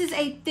 This is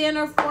a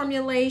thinner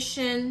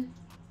formulation.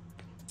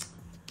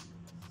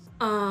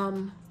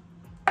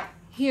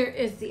 Here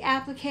is the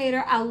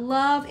applicator. I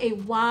love a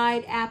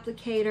wide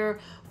applicator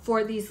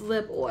for these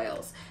lip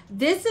oils.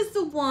 This is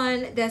the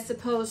one that's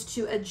supposed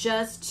to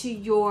adjust to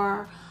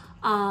your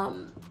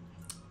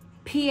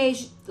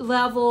pH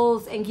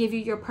levels and give you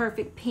your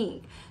perfect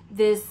pink.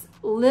 This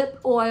lip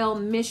oil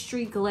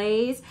mystery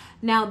glaze.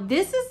 Now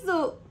this is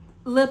the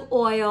lip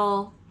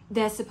oil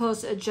that's supposed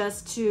to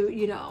adjust to,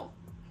 you know,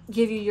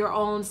 give you your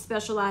own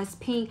specialized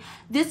pink.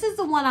 This is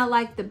the one I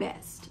like the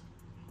best.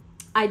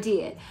 I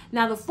did.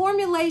 Now the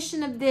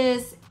formulation of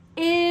this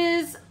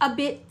is a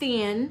bit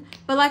thin,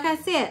 but like I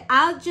said,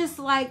 I just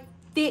like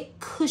thick,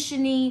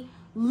 cushiony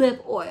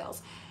lip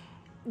oils.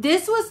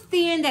 This was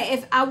thin that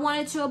if I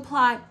wanted to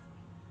apply,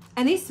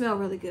 and these smell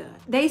really good.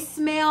 They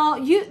smell,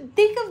 you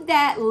think of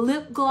that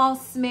lip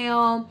gloss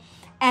smell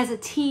as a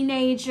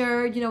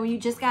teenager, you know, when you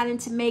just got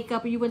into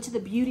makeup or you went to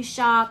the beauty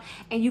shop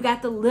and you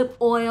got the lip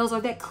oils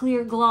or that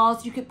clear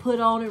gloss you could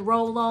put on and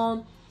roll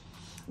on.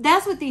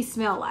 That's what these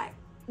smell like.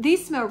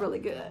 These smell really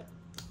good.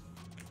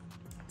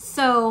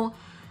 So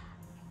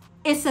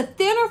it's a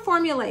thinner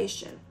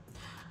formulation.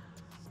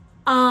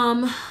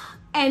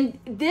 And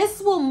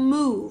this will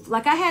move.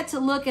 Like I had to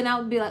look and I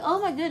would be like,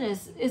 oh my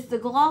goodness, it's the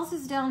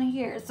glosses down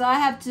here. So I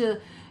have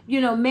to,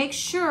 you know, make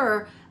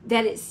sure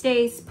that it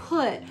stays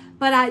put.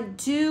 But I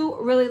do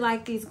really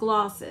like these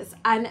glosses.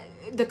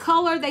 The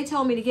color they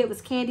told me to get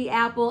was Candy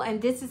Apple.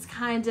 And this is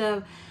kind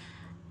of,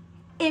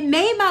 it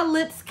made my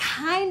lips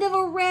kind of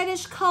a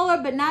reddish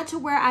color, but not to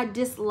where I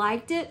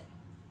disliked it.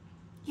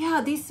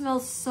 Yeah, these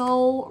smell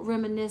so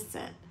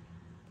reminiscent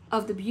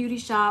of the beauty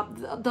shop.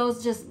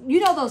 Those just, you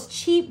know, those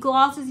cheap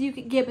glosses you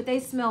could get, but they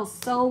smell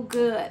so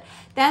good.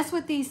 That's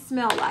what these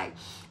smell like.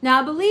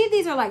 Now, I believe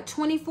these are like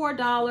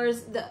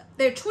 $24.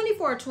 They're $24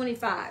 or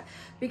 $25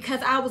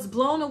 because I was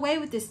blown away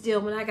with this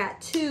deal when I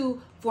got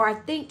two for, I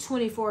think,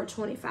 $24 or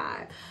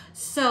 $25.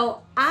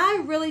 So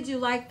I really do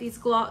like these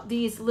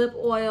lip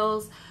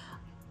oils.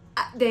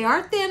 They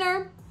are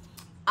thinner.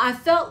 I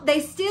felt they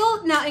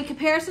still, now in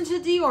comparison to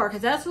Dior,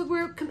 because that's what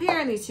we're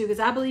comparing these to, because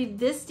I believe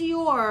this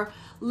Dior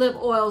lip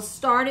oil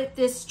started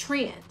this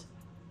trend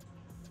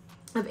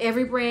of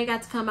every brand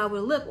got to come out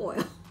with a lip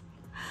oil.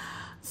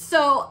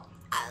 So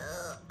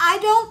I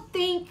don't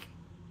think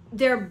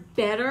they're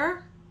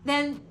better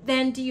than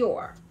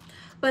Dior,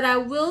 but I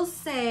will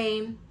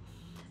say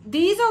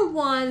these are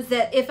ones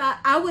that if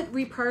I would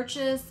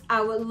repurchase,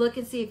 I would look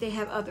and see if they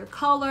have other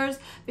colors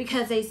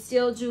because they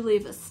still do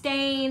leave a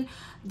stain.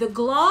 The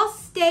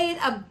gloss stayed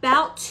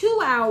about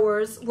 2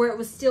 hours where it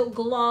was still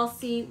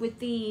glossy with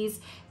these.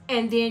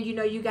 And then, you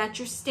know, you got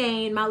your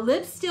stain. My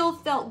lips still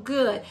felt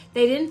good.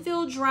 They didn't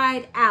feel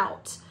dried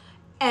out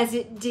as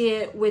it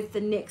did with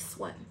the NYX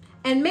one.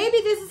 And maybe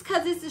this is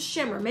because this is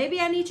shimmer. Maybe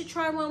I need to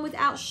try one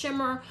without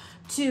shimmer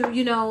to,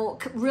 you know,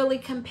 really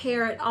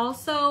compare it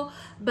also.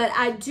 But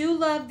I do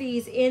love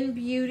these In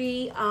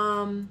Beauty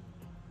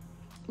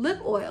lip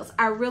oils.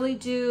 I really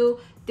do.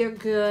 They're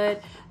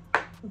good,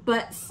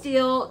 but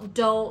still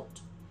don't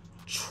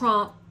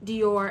trump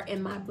Dior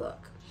in my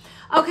book.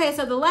 Okay,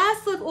 so the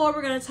last lip oil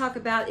we're going to talk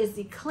about is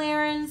the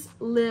Clarins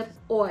Lip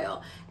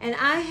Oil. And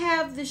I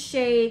have the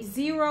shade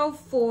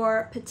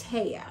 04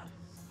 Patea.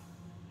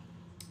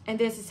 And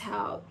this is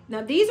how,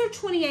 now these are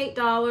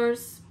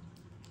 $28.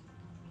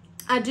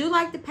 I do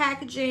like the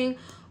packaging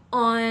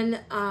on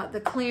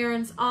the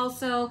Clarins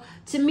also.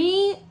 To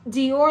me,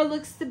 Dior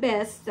looks the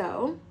best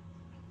though.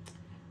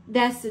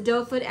 That's the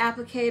doe foot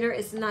applicator.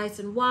 It's nice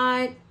and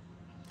wide.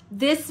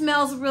 This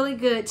smells really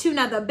good too.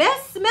 Now the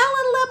best smelling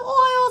lip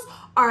oils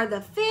are the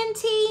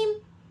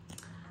Fenty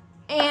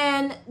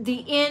and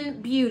the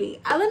In Beauty.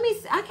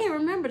 I can't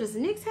remember. Does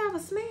NYX have a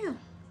smell?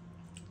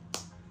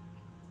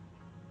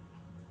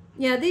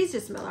 Yeah, these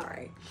just smell all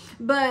right.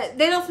 But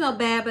they don't smell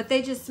bad, but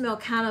they just smell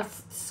kind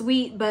of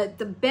sweet. But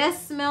the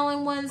best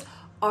smelling ones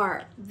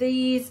are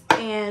these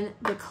and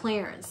the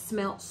Clarins.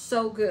 Smell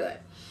so good.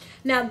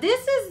 Now,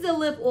 this is the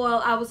lip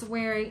oil I was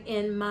wearing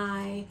in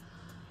my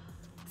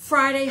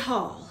Friday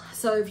haul.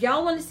 So if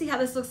y'all want to see how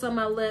this looks on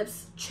my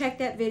lips, check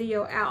that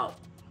video out.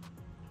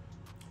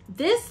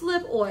 This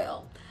lip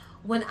oil,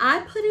 when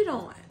I put it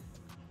on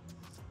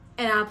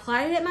and I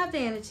applied it at my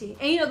vanity,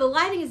 and you know, the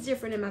lighting is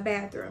different in my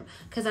bathroom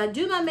because I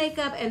do my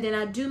makeup and then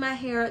I do my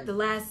hair, the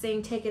last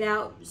thing, take it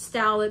out,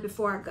 style it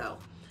before I go.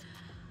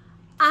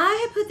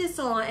 I had put this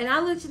on and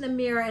I looked in the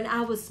mirror and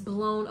I was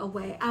blown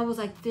away. I was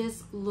like,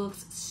 this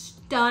looks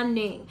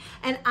stunning.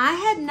 And I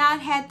had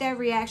not had that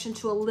reaction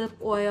to a lip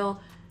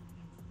oil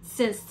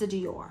since the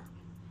Dior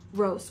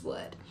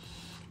Rosewood.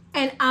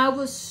 And I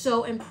was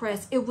so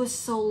impressed. It was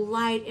so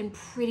light and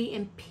pretty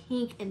and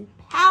pink and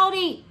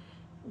pouty.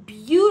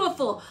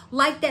 Beautiful.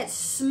 Like that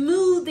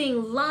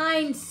smoothing,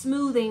 line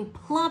smoothing,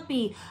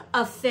 plumpy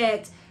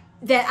effect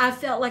that I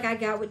felt like I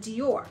got with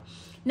Dior.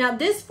 Now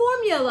this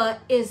formula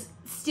is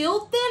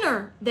still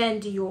thinner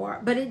than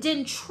Dior, but it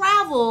didn't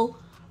travel,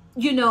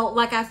 you know,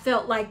 like I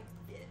felt like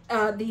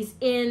these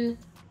why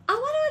do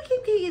I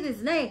keep getting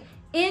this name?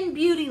 In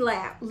Beauty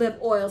lip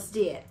oils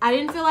did. I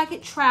didn't feel like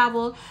it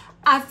traveled.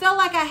 I felt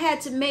like I had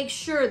to make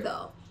sure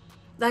though,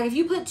 like if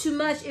you put too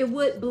much, it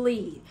would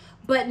bleed.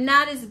 but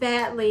not as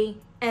badly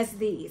as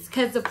these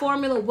because the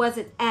formula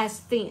wasn't as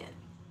thin.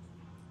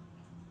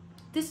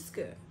 This is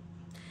good.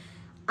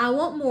 I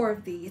want more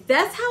of these.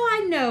 That's how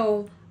I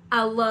know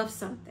I love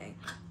something.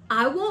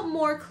 I want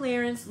more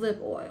Clarins lip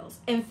oils.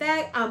 In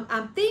fact,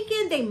 I'm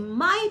thinking they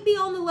might be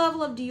on the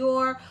level of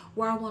Dior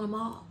where I want them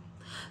all.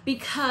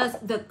 Because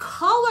the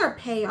color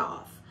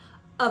payoff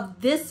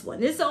of this one,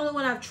 this is the only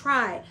one I've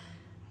tried,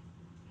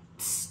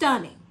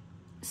 stunning.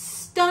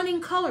 Stunning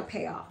color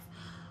payoff.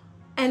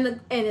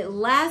 And it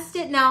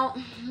lasted. Now,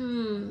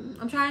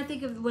 I'm trying to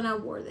think of when I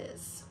wore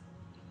this.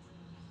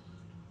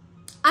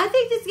 I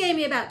think this gave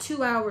me about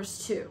 2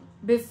 hours too,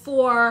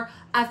 before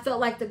I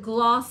felt like the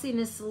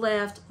glossiness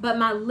left, but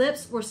my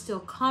lips were still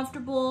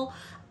comfortable.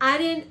 I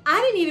didn't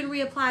even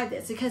reapply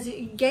this because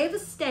it gave a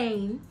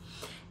stain,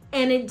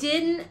 and it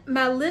didn't.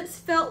 My lips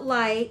felt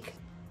like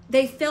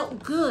they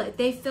felt good.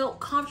 They felt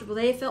comfortable.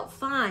 They felt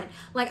fine.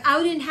 Like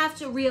I didn't have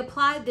to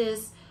reapply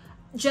this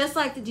just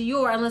like the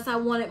Dior unless I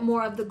wanted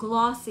more of the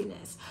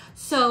glossiness.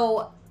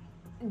 So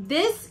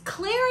this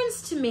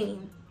Clarins to me,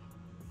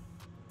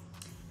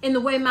 in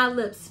the way my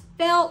lips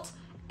felt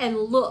and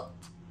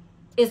looked,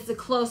 is the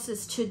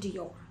closest to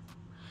Dior.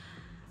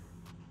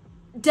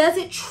 Does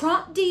it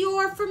trump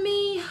Dior for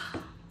me?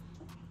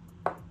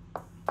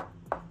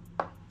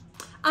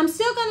 I'm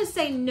still gonna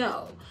say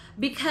no,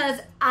 because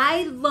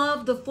I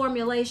love the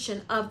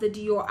formulation of the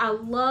Dior. I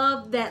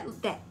love that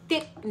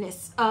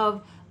thickness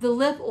of the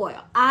lip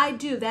oil. I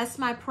do, that's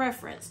my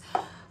preference.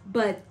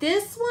 But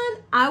this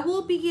one, I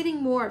will be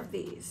getting more of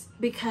these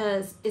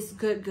because it's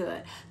good.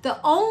 The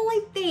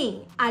only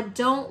thing I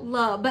don't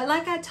love, but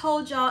like I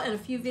told y'all in a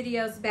few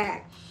videos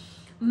back,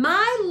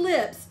 my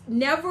lips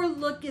never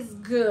look as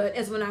good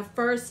as when I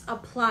first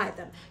applied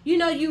them. You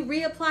know, you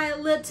reapply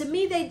a lip. To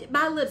me,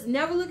 my lips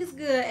never look as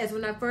good as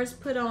when I first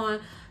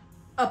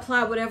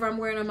apply whatever I'm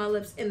wearing on my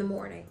lips in the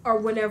morning, or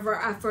whenever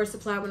I first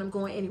apply when I'm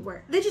going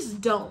anywhere. They just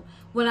don't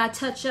when I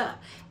touch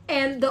up.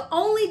 And the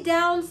only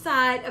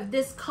downside of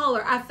this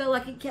color, I felt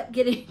like it kept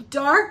getting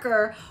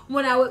darker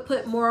when I would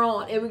put more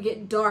on. It would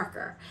get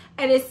darker.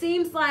 And it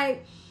seems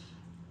like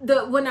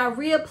when I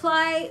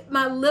reapply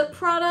my lip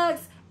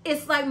products,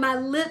 it's like my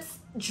lips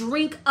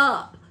drink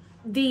up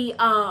the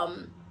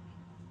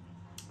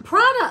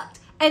product.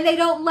 And they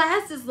don't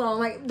last as long.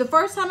 Like the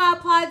first time I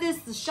applied this,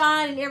 the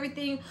shine and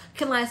everything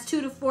can last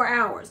 2 to 4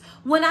 hours.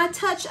 When I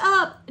touch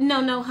up,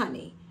 no,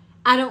 honey.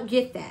 I don't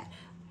get that.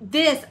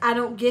 This, I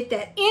don't get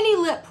that. Any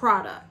lip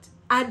product,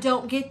 I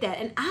don't get that.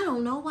 And I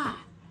don't know why.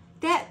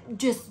 That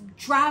just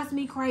drives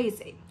me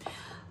crazy.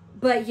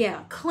 But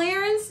yeah,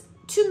 Clarins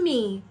to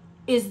me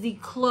is the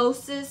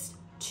closest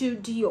to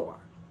Dior.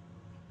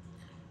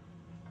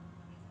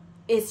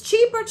 It's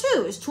cheaper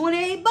too. It's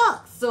 28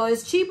 bucks. So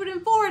it's cheaper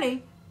than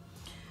 40.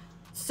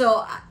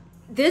 So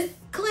this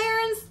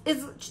Clarins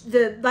is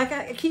like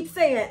I keep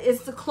saying,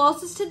 it's the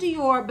closest to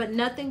Dior, but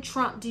nothing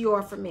trumped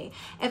Dior for me.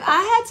 If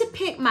I had to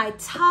pick my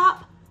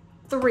top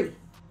 3,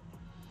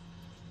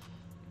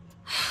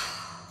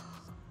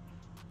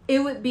 it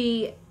would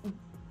be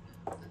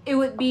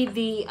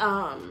the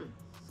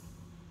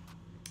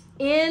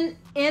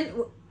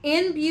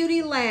in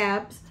Beauty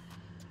Labs.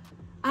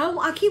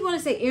 I keep wanting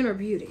to say Inner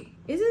Beauty.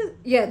 Is it?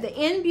 Yeah, the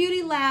In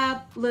Beauty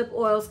Lab lip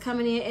oils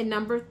coming in at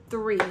number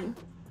 3.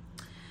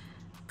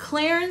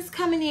 Clarins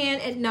coming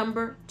in at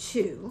number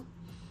 2,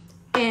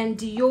 and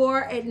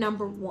Dior at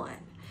number 1.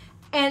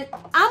 And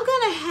I'm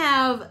gonna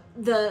have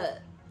the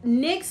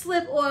NYX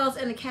lip oils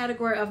in a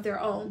category of their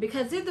own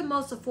because they're the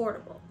most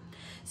affordable.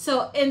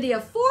 So in the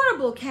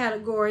affordable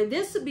category,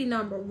 this would be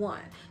number 1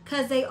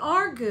 because they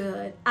are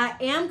good.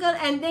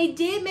 And they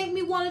did make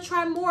me want to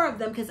try more of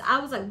them because I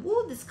was like,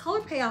 whoa, this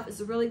color payoff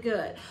is really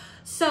good.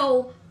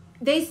 So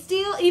they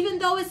still, even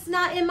though it's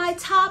not in my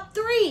top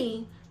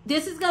 3,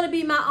 this is going to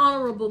be my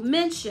honorable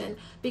mention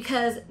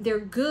because they're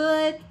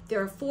good,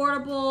 they're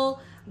affordable.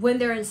 When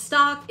they're in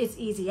stock, it's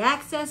easy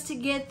access to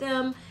get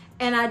them,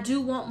 and I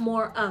do want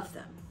more of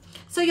them.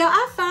 So y'all,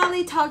 I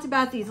finally talked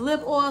about these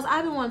lip oils.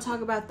 I've been wanting to talk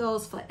about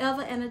those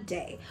forever and a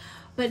day.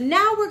 But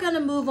now we're going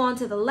to move on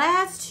to the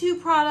last 2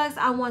 products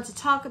I want to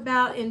talk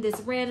about in this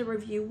Random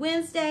Review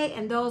Wednesday,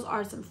 and those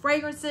are some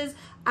fragrances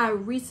I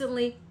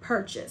recently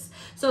purchased.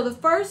 So the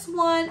first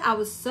one, I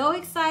was so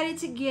excited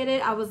to get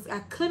it. I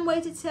couldn't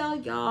wait to tell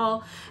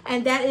y'all,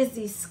 and that is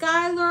the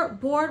Skylar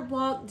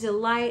Boardwalk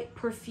Delight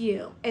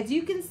perfume. As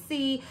you can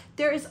see,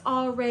 there is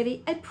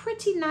already a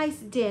pretty nice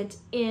dent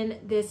in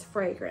this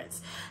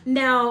fragrance.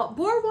 Now,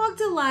 Boardwalk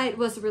Delight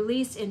was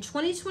released in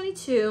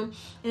 2022.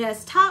 It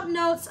has top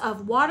notes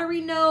of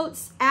watery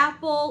notes,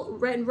 apple,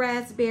 red and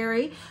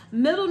raspberry,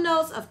 middle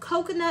notes of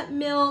coconut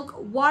milk,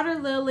 water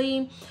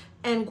lily,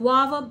 and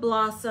guava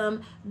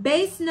blossom,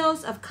 base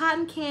notes of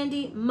cotton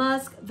candy,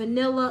 musk,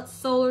 vanilla,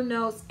 solar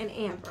notes, and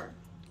amber.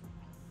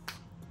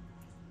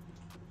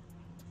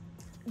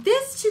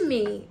 This to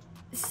me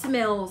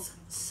smells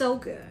so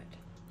good.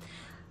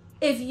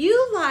 If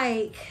you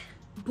like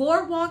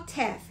Boardwalk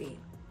Taffy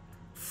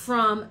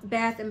from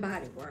Bath and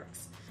Body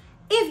Works,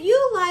 if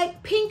you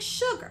like pink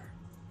sugar,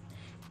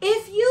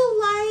 if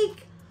you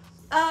like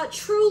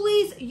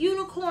Truly's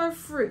Unicorn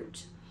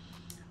Fruit.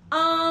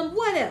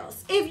 What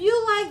else? If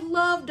you like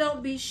Love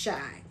Don't Be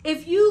Shy,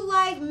 if you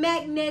like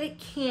magnetic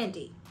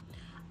candy,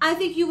 I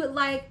think you would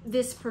like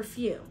this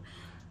perfume.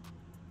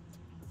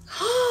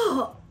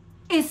 Oh,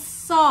 it's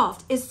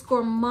soft, it's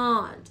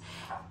gourmand.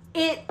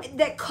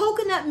 That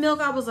coconut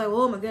milk, I was like,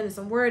 oh my goodness,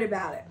 I'm worried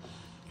about it.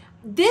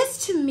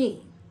 This to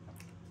me,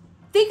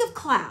 think of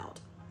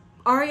Cloud,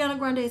 Ariana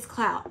Grande's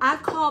Cloud. I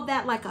call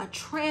that like a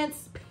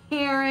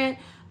transparent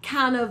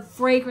kind of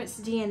fragrance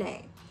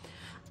DNA.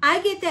 I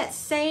get that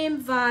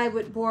same vibe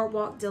with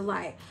Boardwalk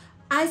Delight.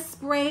 I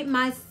sprayed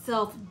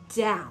myself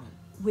down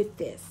with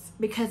this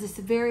because it's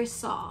very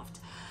soft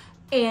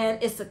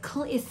and it's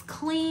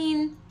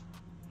clean.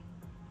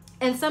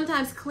 And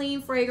sometimes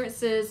clean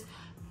fragrances,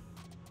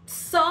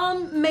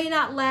 some may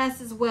not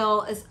last as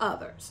well as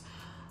others.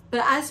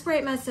 But I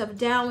sprayed myself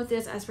down with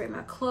this. I sprayed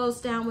my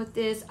clothes down with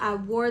this. I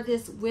wore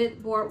this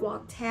with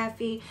Boardwalk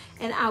Taffy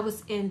and I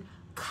was in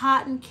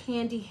cotton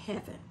candy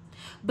heaven.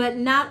 But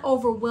not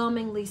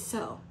overwhelmingly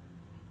so,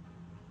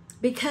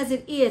 because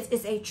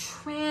it's a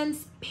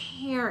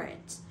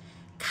transparent,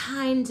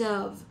 kind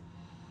of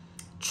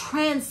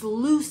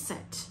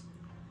translucent,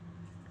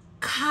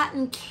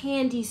 cotton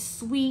candy,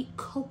 sweet,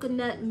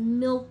 coconut,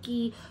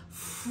 milky,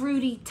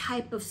 fruity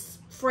type of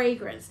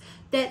fragrance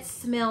that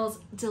smells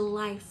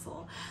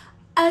delightful.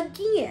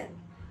 Again,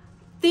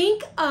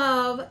 think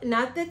of,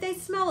 not that they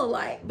smell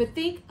alike, but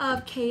think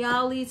of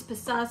Kayali's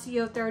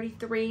Pistachio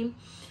 33.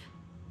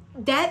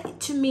 That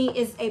to me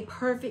is a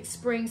perfect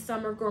spring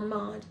summer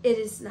gourmand. It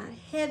is not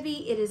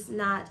heavy.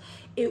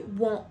 It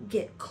won't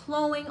get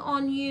cloying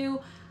on you.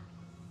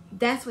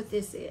 That's what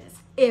this is.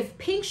 If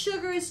pink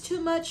sugar is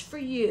too much for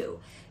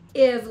you,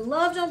 if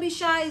Love Don't Be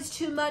Shy is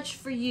too much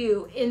for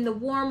you in the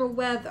warmer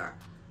weather,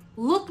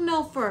 look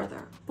no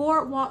further.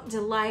 Boardwalk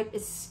Delight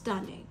is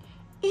stunning.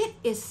 It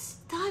is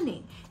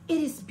stunning.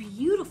 It is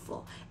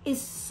beautiful.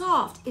 It's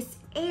soft. It's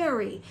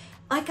airy.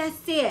 Like I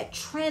said,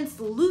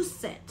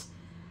 translucent.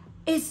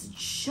 It's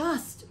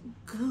just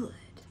good.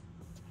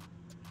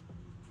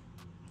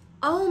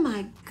 Oh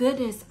my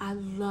goodness, I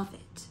love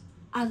it.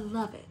 I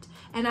love it.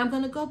 And I'm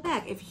going to go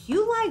back. If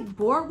you like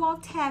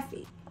Boardwalk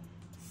Taffy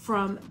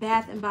from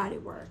Bath & Body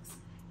Works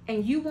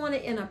and you want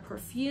it in a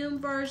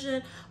perfume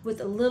version with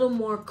a little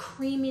more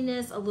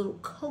creaminess, a little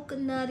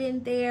coconut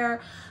in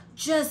there,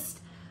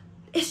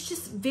 it's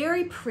just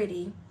very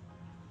pretty,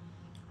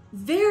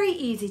 very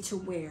easy to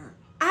wear.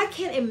 I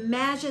can't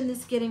imagine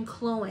this getting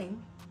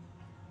cloying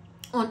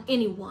on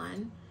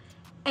anyone,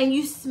 and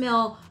you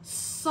smell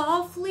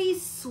softly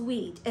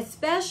sweet,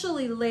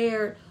 especially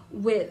layered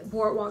with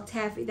Boardwalk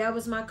Taffy. That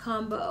was my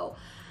combo.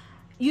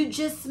 You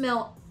just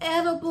smell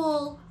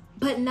edible,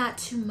 but not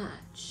too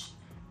much.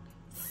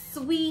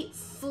 Sweet,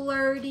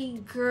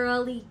 flirty,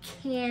 girly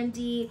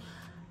candy.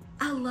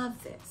 I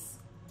love this.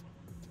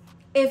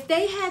 If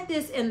they had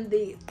this in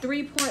the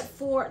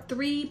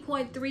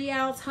 3.3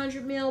 ounce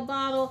 100 ml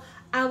bottle,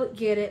 I would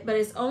get it, but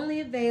it's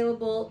only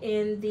available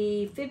in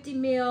the 50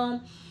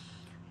 ml.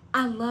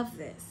 I love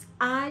this.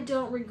 I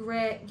don't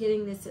regret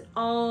getting this at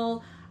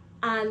all.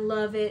 I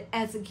love it.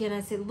 As again,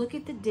 I said, look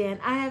at the dent.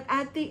 I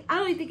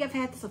don't even think I've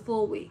had this a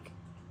full week.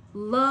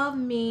 Love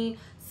me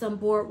some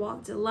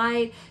Boardwalk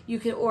Delight. You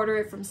can order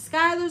it from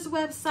Skylar's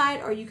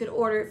website, or you can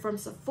order it from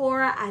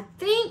Sephora. I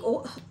think,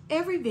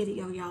 every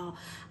video, y'all.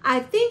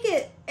 I think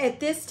at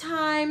this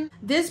time,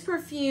 this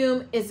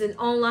perfume is an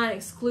online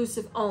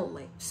exclusive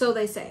only. So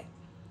they say.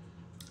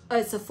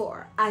 At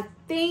Sephora. I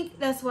think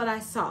that's what I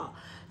saw.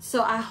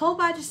 So I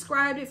hope I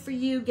described it for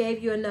you,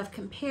 gave you enough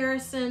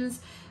comparisons,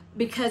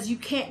 because you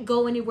can't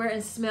go anywhere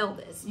and smell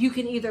this. You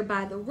can either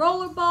buy the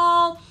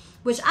rollerball,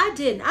 which I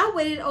didn't. I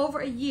waited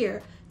over a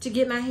year to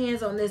get my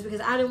hands on this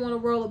because I didn't want a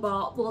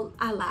rollerball. Well,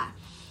 I lied.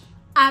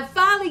 I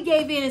finally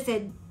gave in and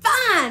said,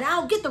 fine,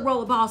 I'll get the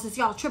rollerball since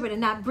y'all tripping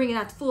and not bringing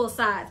out the full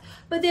size.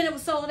 But then it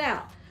was sold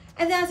out.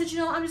 And then I said, you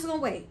know, I'm just going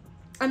to wait.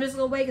 I'm just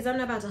going to wait because I'm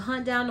not about to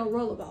hunt down no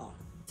rollerball.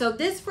 So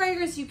this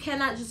fragrance, you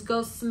cannot just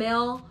go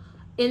smell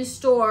in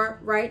store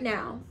right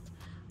now,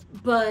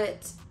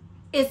 but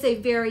it's a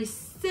very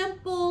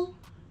simple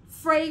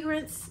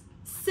fragrance,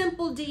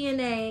 simple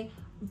DNA,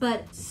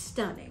 but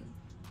stunning.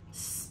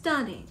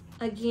 Stunning.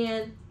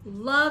 Again,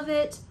 love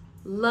it,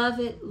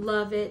 love it,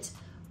 love it.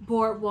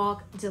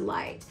 Boardwalk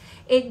Delight.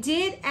 It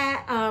did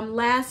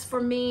last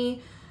for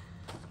me.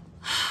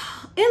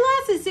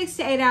 It lasted 6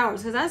 to 8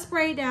 hours because I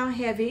sprayed down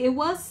heavy. It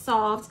was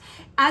soft.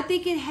 I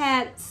think it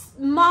had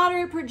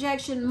moderate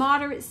projection,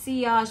 moderate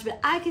sillage, but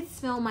I could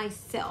smell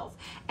myself,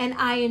 and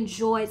I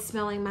enjoyed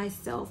smelling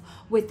myself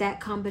with that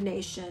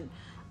combination.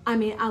 I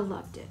mean, I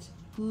loved it.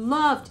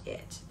 Loved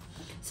it.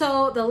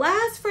 So the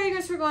last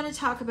fragrance we're going to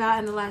talk about,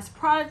 and the last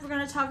product we're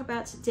going to talk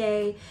about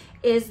today,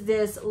 is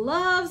this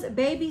Love's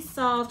Baby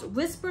Soft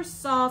Whisper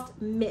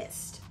Soft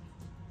Mist.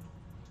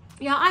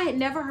 Y'all, I had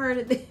never heard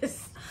of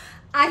this.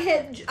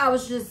 I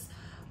was just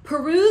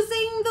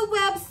perusing the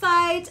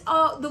website,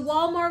 the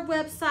Walmart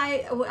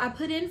website. I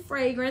put in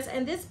fragrance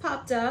and this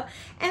popped up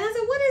and I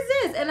said, what is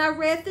this? And I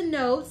read the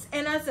notes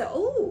and I said,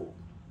 oh,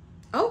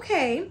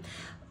 okay.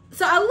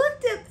 So I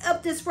looked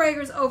up this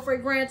fragrance, O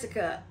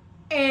Fragrantica,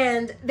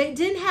 and they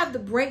didn't have the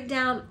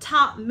breakdown,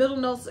 top, middle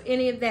notes, or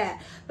any of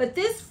that. But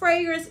this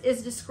fragrance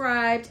is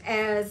described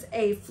as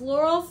a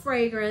floral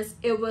fragrance.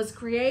 It was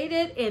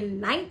created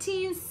in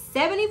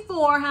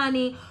 1974,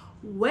 honey,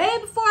 way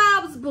before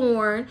I was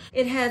born.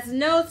 It has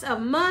notes of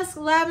musk,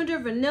 lavender,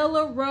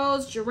 vanilla,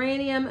 rose,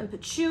 geranium, and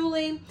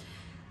patchouli.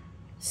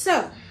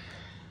 So,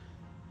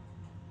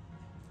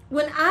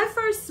 when I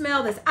first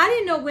smelled this, I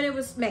didn't know when it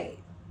was made.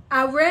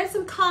 I read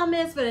some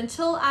comments, but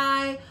until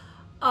I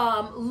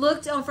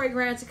looked on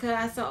Fragrantica,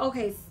 I saw,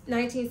 okay,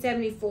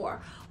 1974.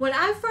 When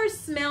I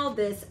first smelled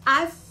this,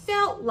 I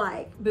felt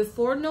like,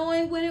 before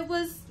knowing when it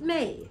was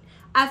made,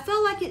 I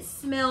felt like it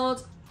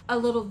smelled a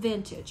little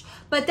vintage.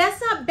 But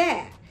that's not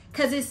bad,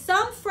 because there's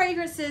some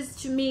fragrances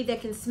to me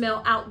that can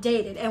smell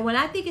outdated. And when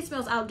I think it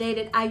smells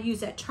outdated, I use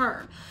that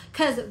term.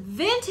 Because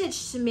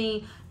vintage to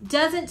me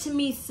doesn't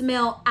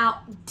smell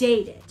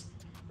outdated.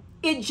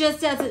 It just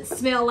doesn't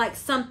smell like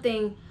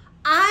something.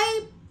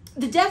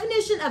 The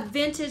definition of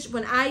vintage,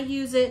 when I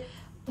use it,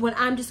 when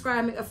I'm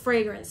describing a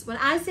fragrance, when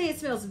I say it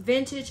smells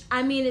vintage,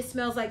 I mean it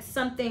smells like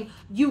something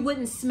you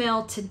wouldn't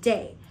smell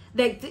today.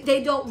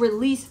 They don't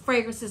release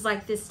fragrances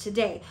like this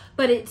today,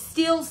 but it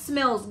still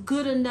smells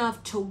good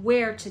enough to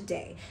wear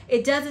today.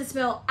 It doesn't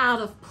smell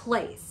out of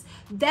place.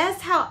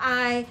 That's how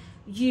I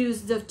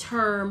use the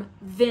term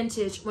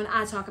vintage when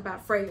I talk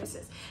about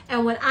fragrances.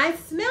 And when I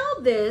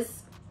smelled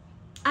this,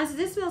 I said,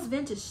 this smells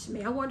vintage to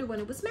me. I wonder when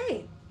it was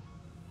made.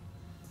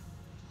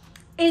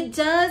 It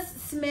does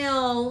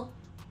smell,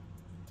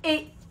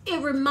 it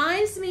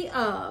reminds me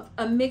of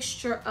a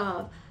mixture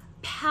of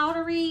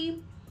powdery,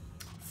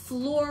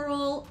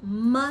 floral,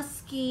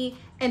 musky,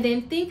 and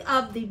then think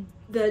of the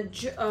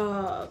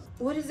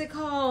what is it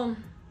called?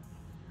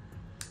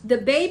 The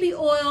baby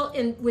oil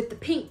with the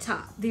pink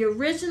top. The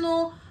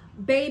original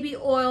baby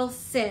oil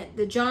scent,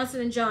 the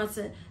Johnson &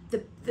 Johnson,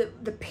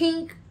 the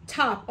pink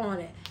top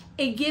on it.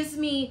 It gives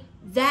me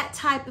that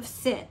type of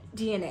scent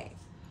DNA.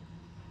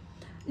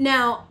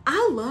 Now,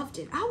 I loved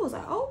it. I was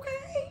like,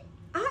 okay,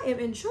 I am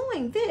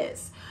enjoying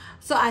this.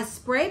 So I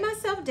sprayed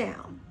myself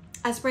down.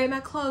 I sprayed my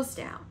clothes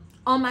down.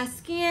 On my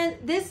skin,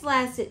 this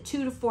lasted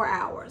 2 to 4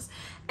 hours.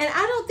 And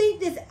I don't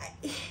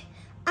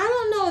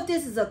know if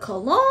this is a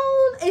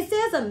cologne. It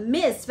says a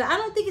mist, but I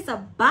don't think it's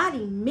a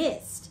body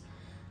mist.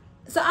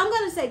 So I'm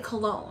going to say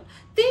cologne.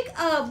 Think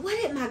of, what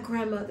did my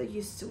grandmother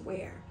used to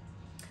wear?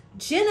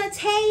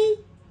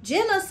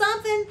 Jenna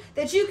something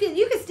that you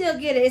can still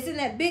get it. It's in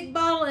that big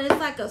bottle and it's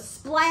like a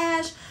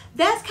splash.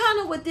 That's kind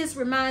of what this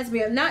reminds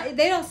me of.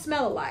 They don't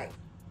smell alike.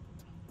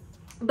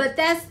 But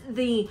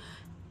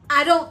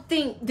I don't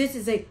think this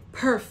is a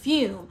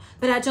perfume,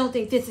 but I don't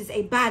think this is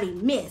a body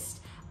mist.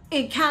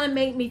 It kind of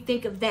made me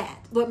think of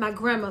that, what my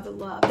grandmother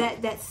loved,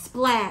 that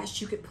splash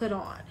you could put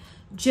on.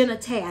 Jenna,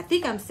 I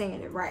think I'm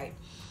saying it right.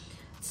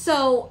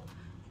 So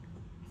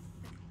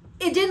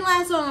it didn't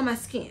last long on my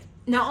skin.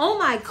 Now on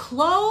my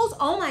clothes,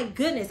 oh my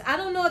goodness, I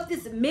don't know if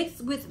this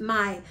mixed with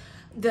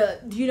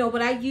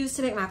what I use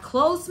to make my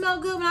clothes smell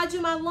good when I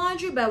do my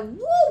laundry, but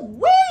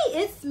woo-wee,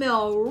 it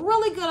smelled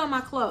really good on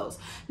my clothes.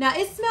 Now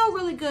it smelled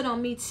really good on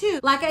me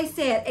too. Like I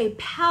said, a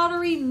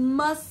powdery,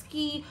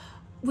 musky,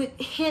 with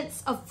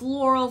hints of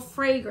floral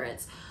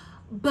fragrance,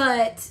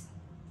 but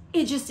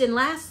it just didn't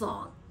last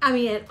long. I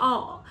mean, at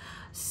all.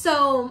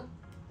 So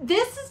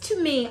this is,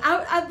 to me,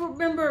 I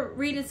remember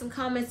reading some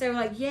comments. They were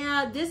like,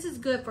 yeah, this is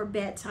good for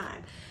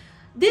bedtime.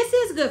 This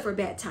is good for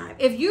bedtime.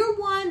 If you're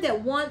one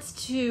that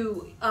wants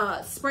to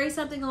spray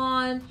something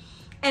on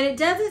and it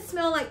doesn't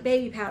smell like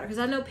baby powder, because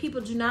I know people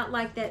do not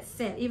like that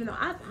scent, even though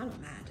I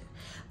don't mind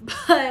it,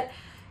 but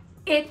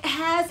it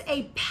has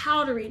a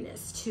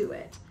powderiness to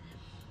it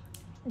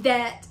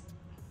that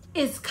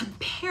is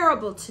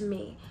comparable to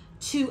me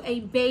to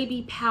a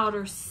baby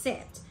powder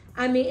scent.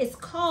 I mean, it's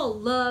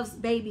called Love's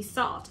Baby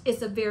Soft.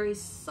 It's a very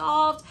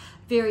soft,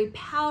 very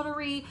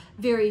powdery,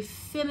 very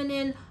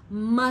feminine,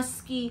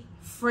 musky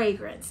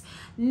fragrance.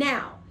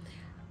 Now,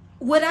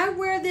 would I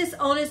wear this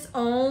on its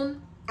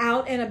own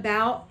out and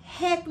about?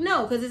 Heck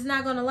no, because it's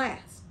not going to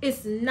last.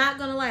 It's not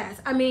going to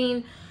last. I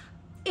mean,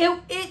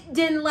 it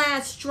didn't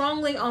last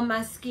strongly on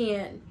my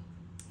skin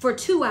for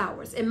 2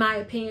 hours, in my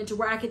opinion, to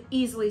where I could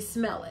easily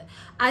smell it.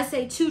 I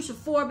say 2 to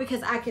 4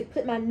 because I could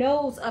put my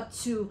nose up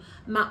to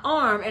my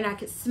arm and I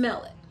could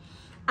smell it.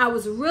 I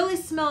was really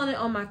smelling it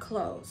on my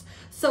clothes.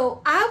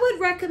 So I would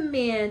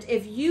recommend,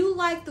 if you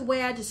like the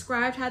way I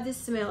described how this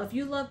smells, if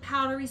you love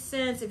powdery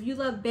scents, if you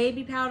love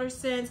baby powder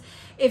scents,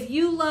 if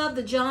you love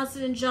the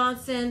Johnson &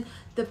 Johnson,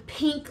 the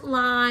pink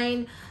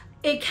line,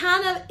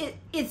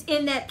 it's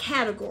in that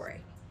category.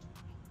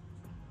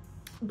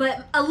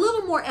 But a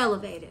little more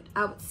elevated,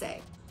 I would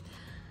say.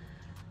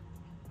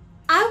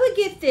 I would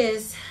get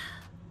this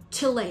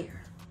to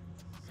layer.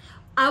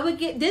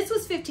 This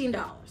was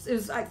 $15. It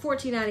was like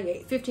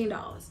 $14.98,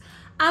 $15.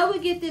 I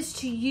would get this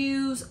to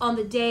use on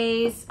the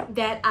days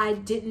that I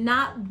did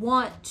not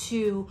want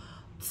to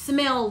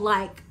smell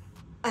like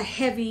a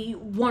heavy,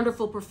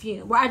 wonderful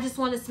perfume where I just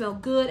want to smell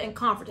good and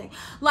comforting.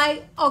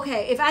 Like,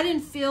 okay, if I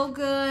didn't feel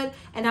good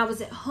and I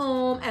was at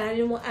home and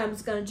I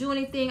was going to do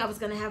anything, I was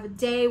going to have a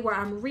day where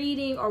I'm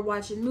reading or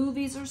watching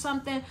movies or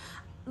something,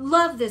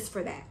 love this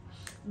for that.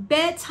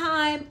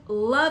 Bedtime,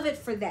 love it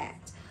for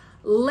that.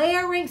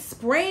 Layering,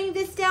 spraying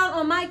this down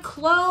on my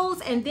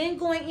clothes and then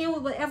going in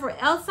with whatever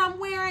else I'm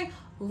wearing,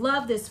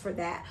 love this for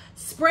that.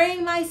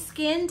 Spraying my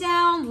skin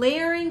down,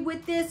 layering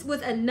with this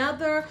with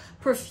another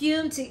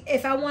perfume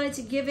if I wanted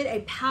to give it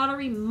a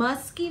powdery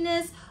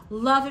muskiness,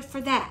 love it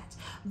for that.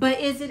 But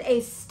is it a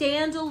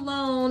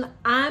standalone,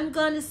 I'm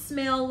gonna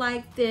smell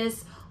like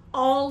this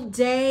all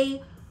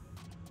day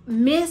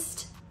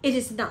mist? It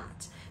is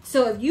not.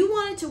 So if you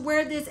wanted to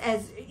wear this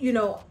as, you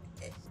know,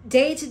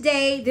 day to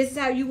day, this is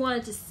how you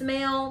want it to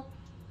smell,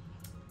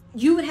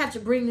 you would have to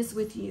bring this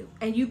with you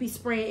and you'd be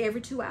spraying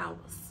every 2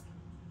 hours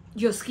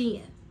your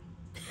skin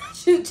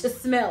to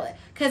smell it,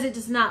 because it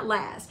does not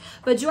last.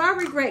 But do I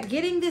regret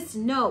getting this?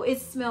 No, it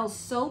smells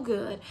so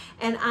good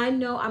and I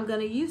know I'm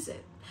going to use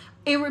it.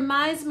 It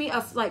reminds me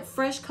of like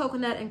fresh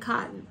coconut and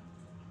cotton.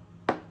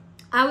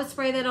 I would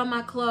spray that on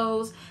my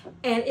clothes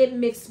and it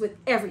mixed with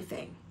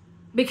everything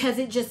because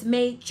it just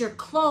made your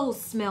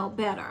clothes smell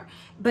better,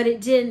 but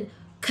it didn't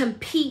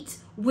compete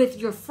with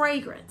your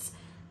fragrance.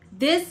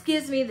 This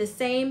gives me the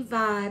same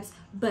vibes,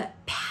 but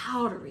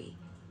powdery,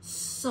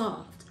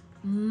 soft,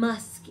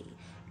 musky,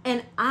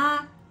 and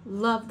I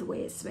love the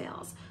way it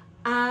smells.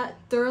 I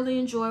thoroughly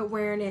enjoy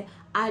wearing it.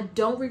 I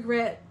don't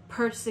regret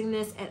purchasing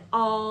this at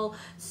all.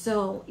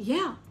 So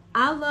yeah,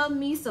 I love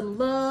me some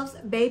Love's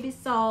Baby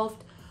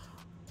Soft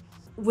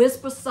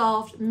Whisper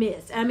Soft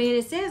Mist. I mean,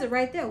 it says it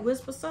right there,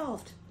 Whisper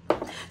Soft.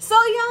 So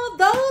y'all,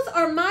 those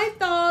are my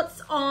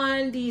thoughts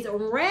on these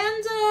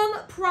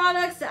random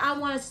products that I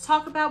wanted to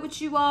talk about with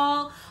you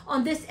all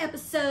on this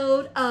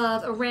episode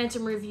of a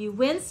Random Review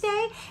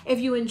Wednesday. If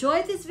you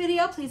enjoyed this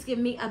video, please give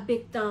me a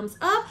big thumbs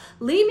up.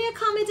 Leave me a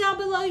comment down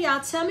below.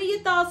 Y'all tell me your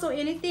thoughts on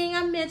anything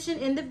I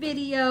mentioned in the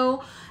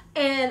video.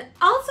 And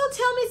also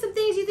tell me some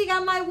things you think I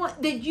might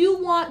want, that you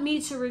want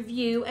me to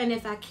review. And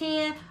if I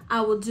can,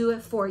 I will do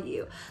it for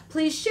you.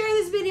 Please share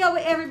this video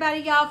with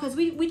everybody, y'all, because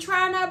we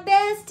trying our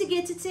best to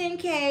get to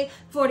 10K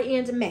before the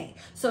end of May.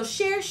 So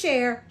share,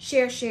 share,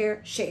 share,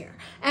 share, share.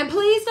 And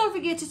please don't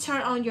forget to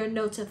turn on your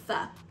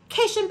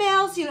notification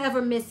bells so you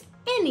never miss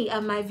any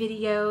of my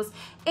videos.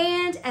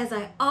 And as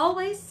I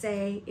always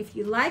say, if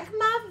you like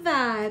my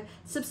vibe,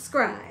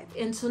 subscribe.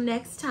 Until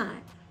next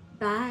time,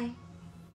 bye.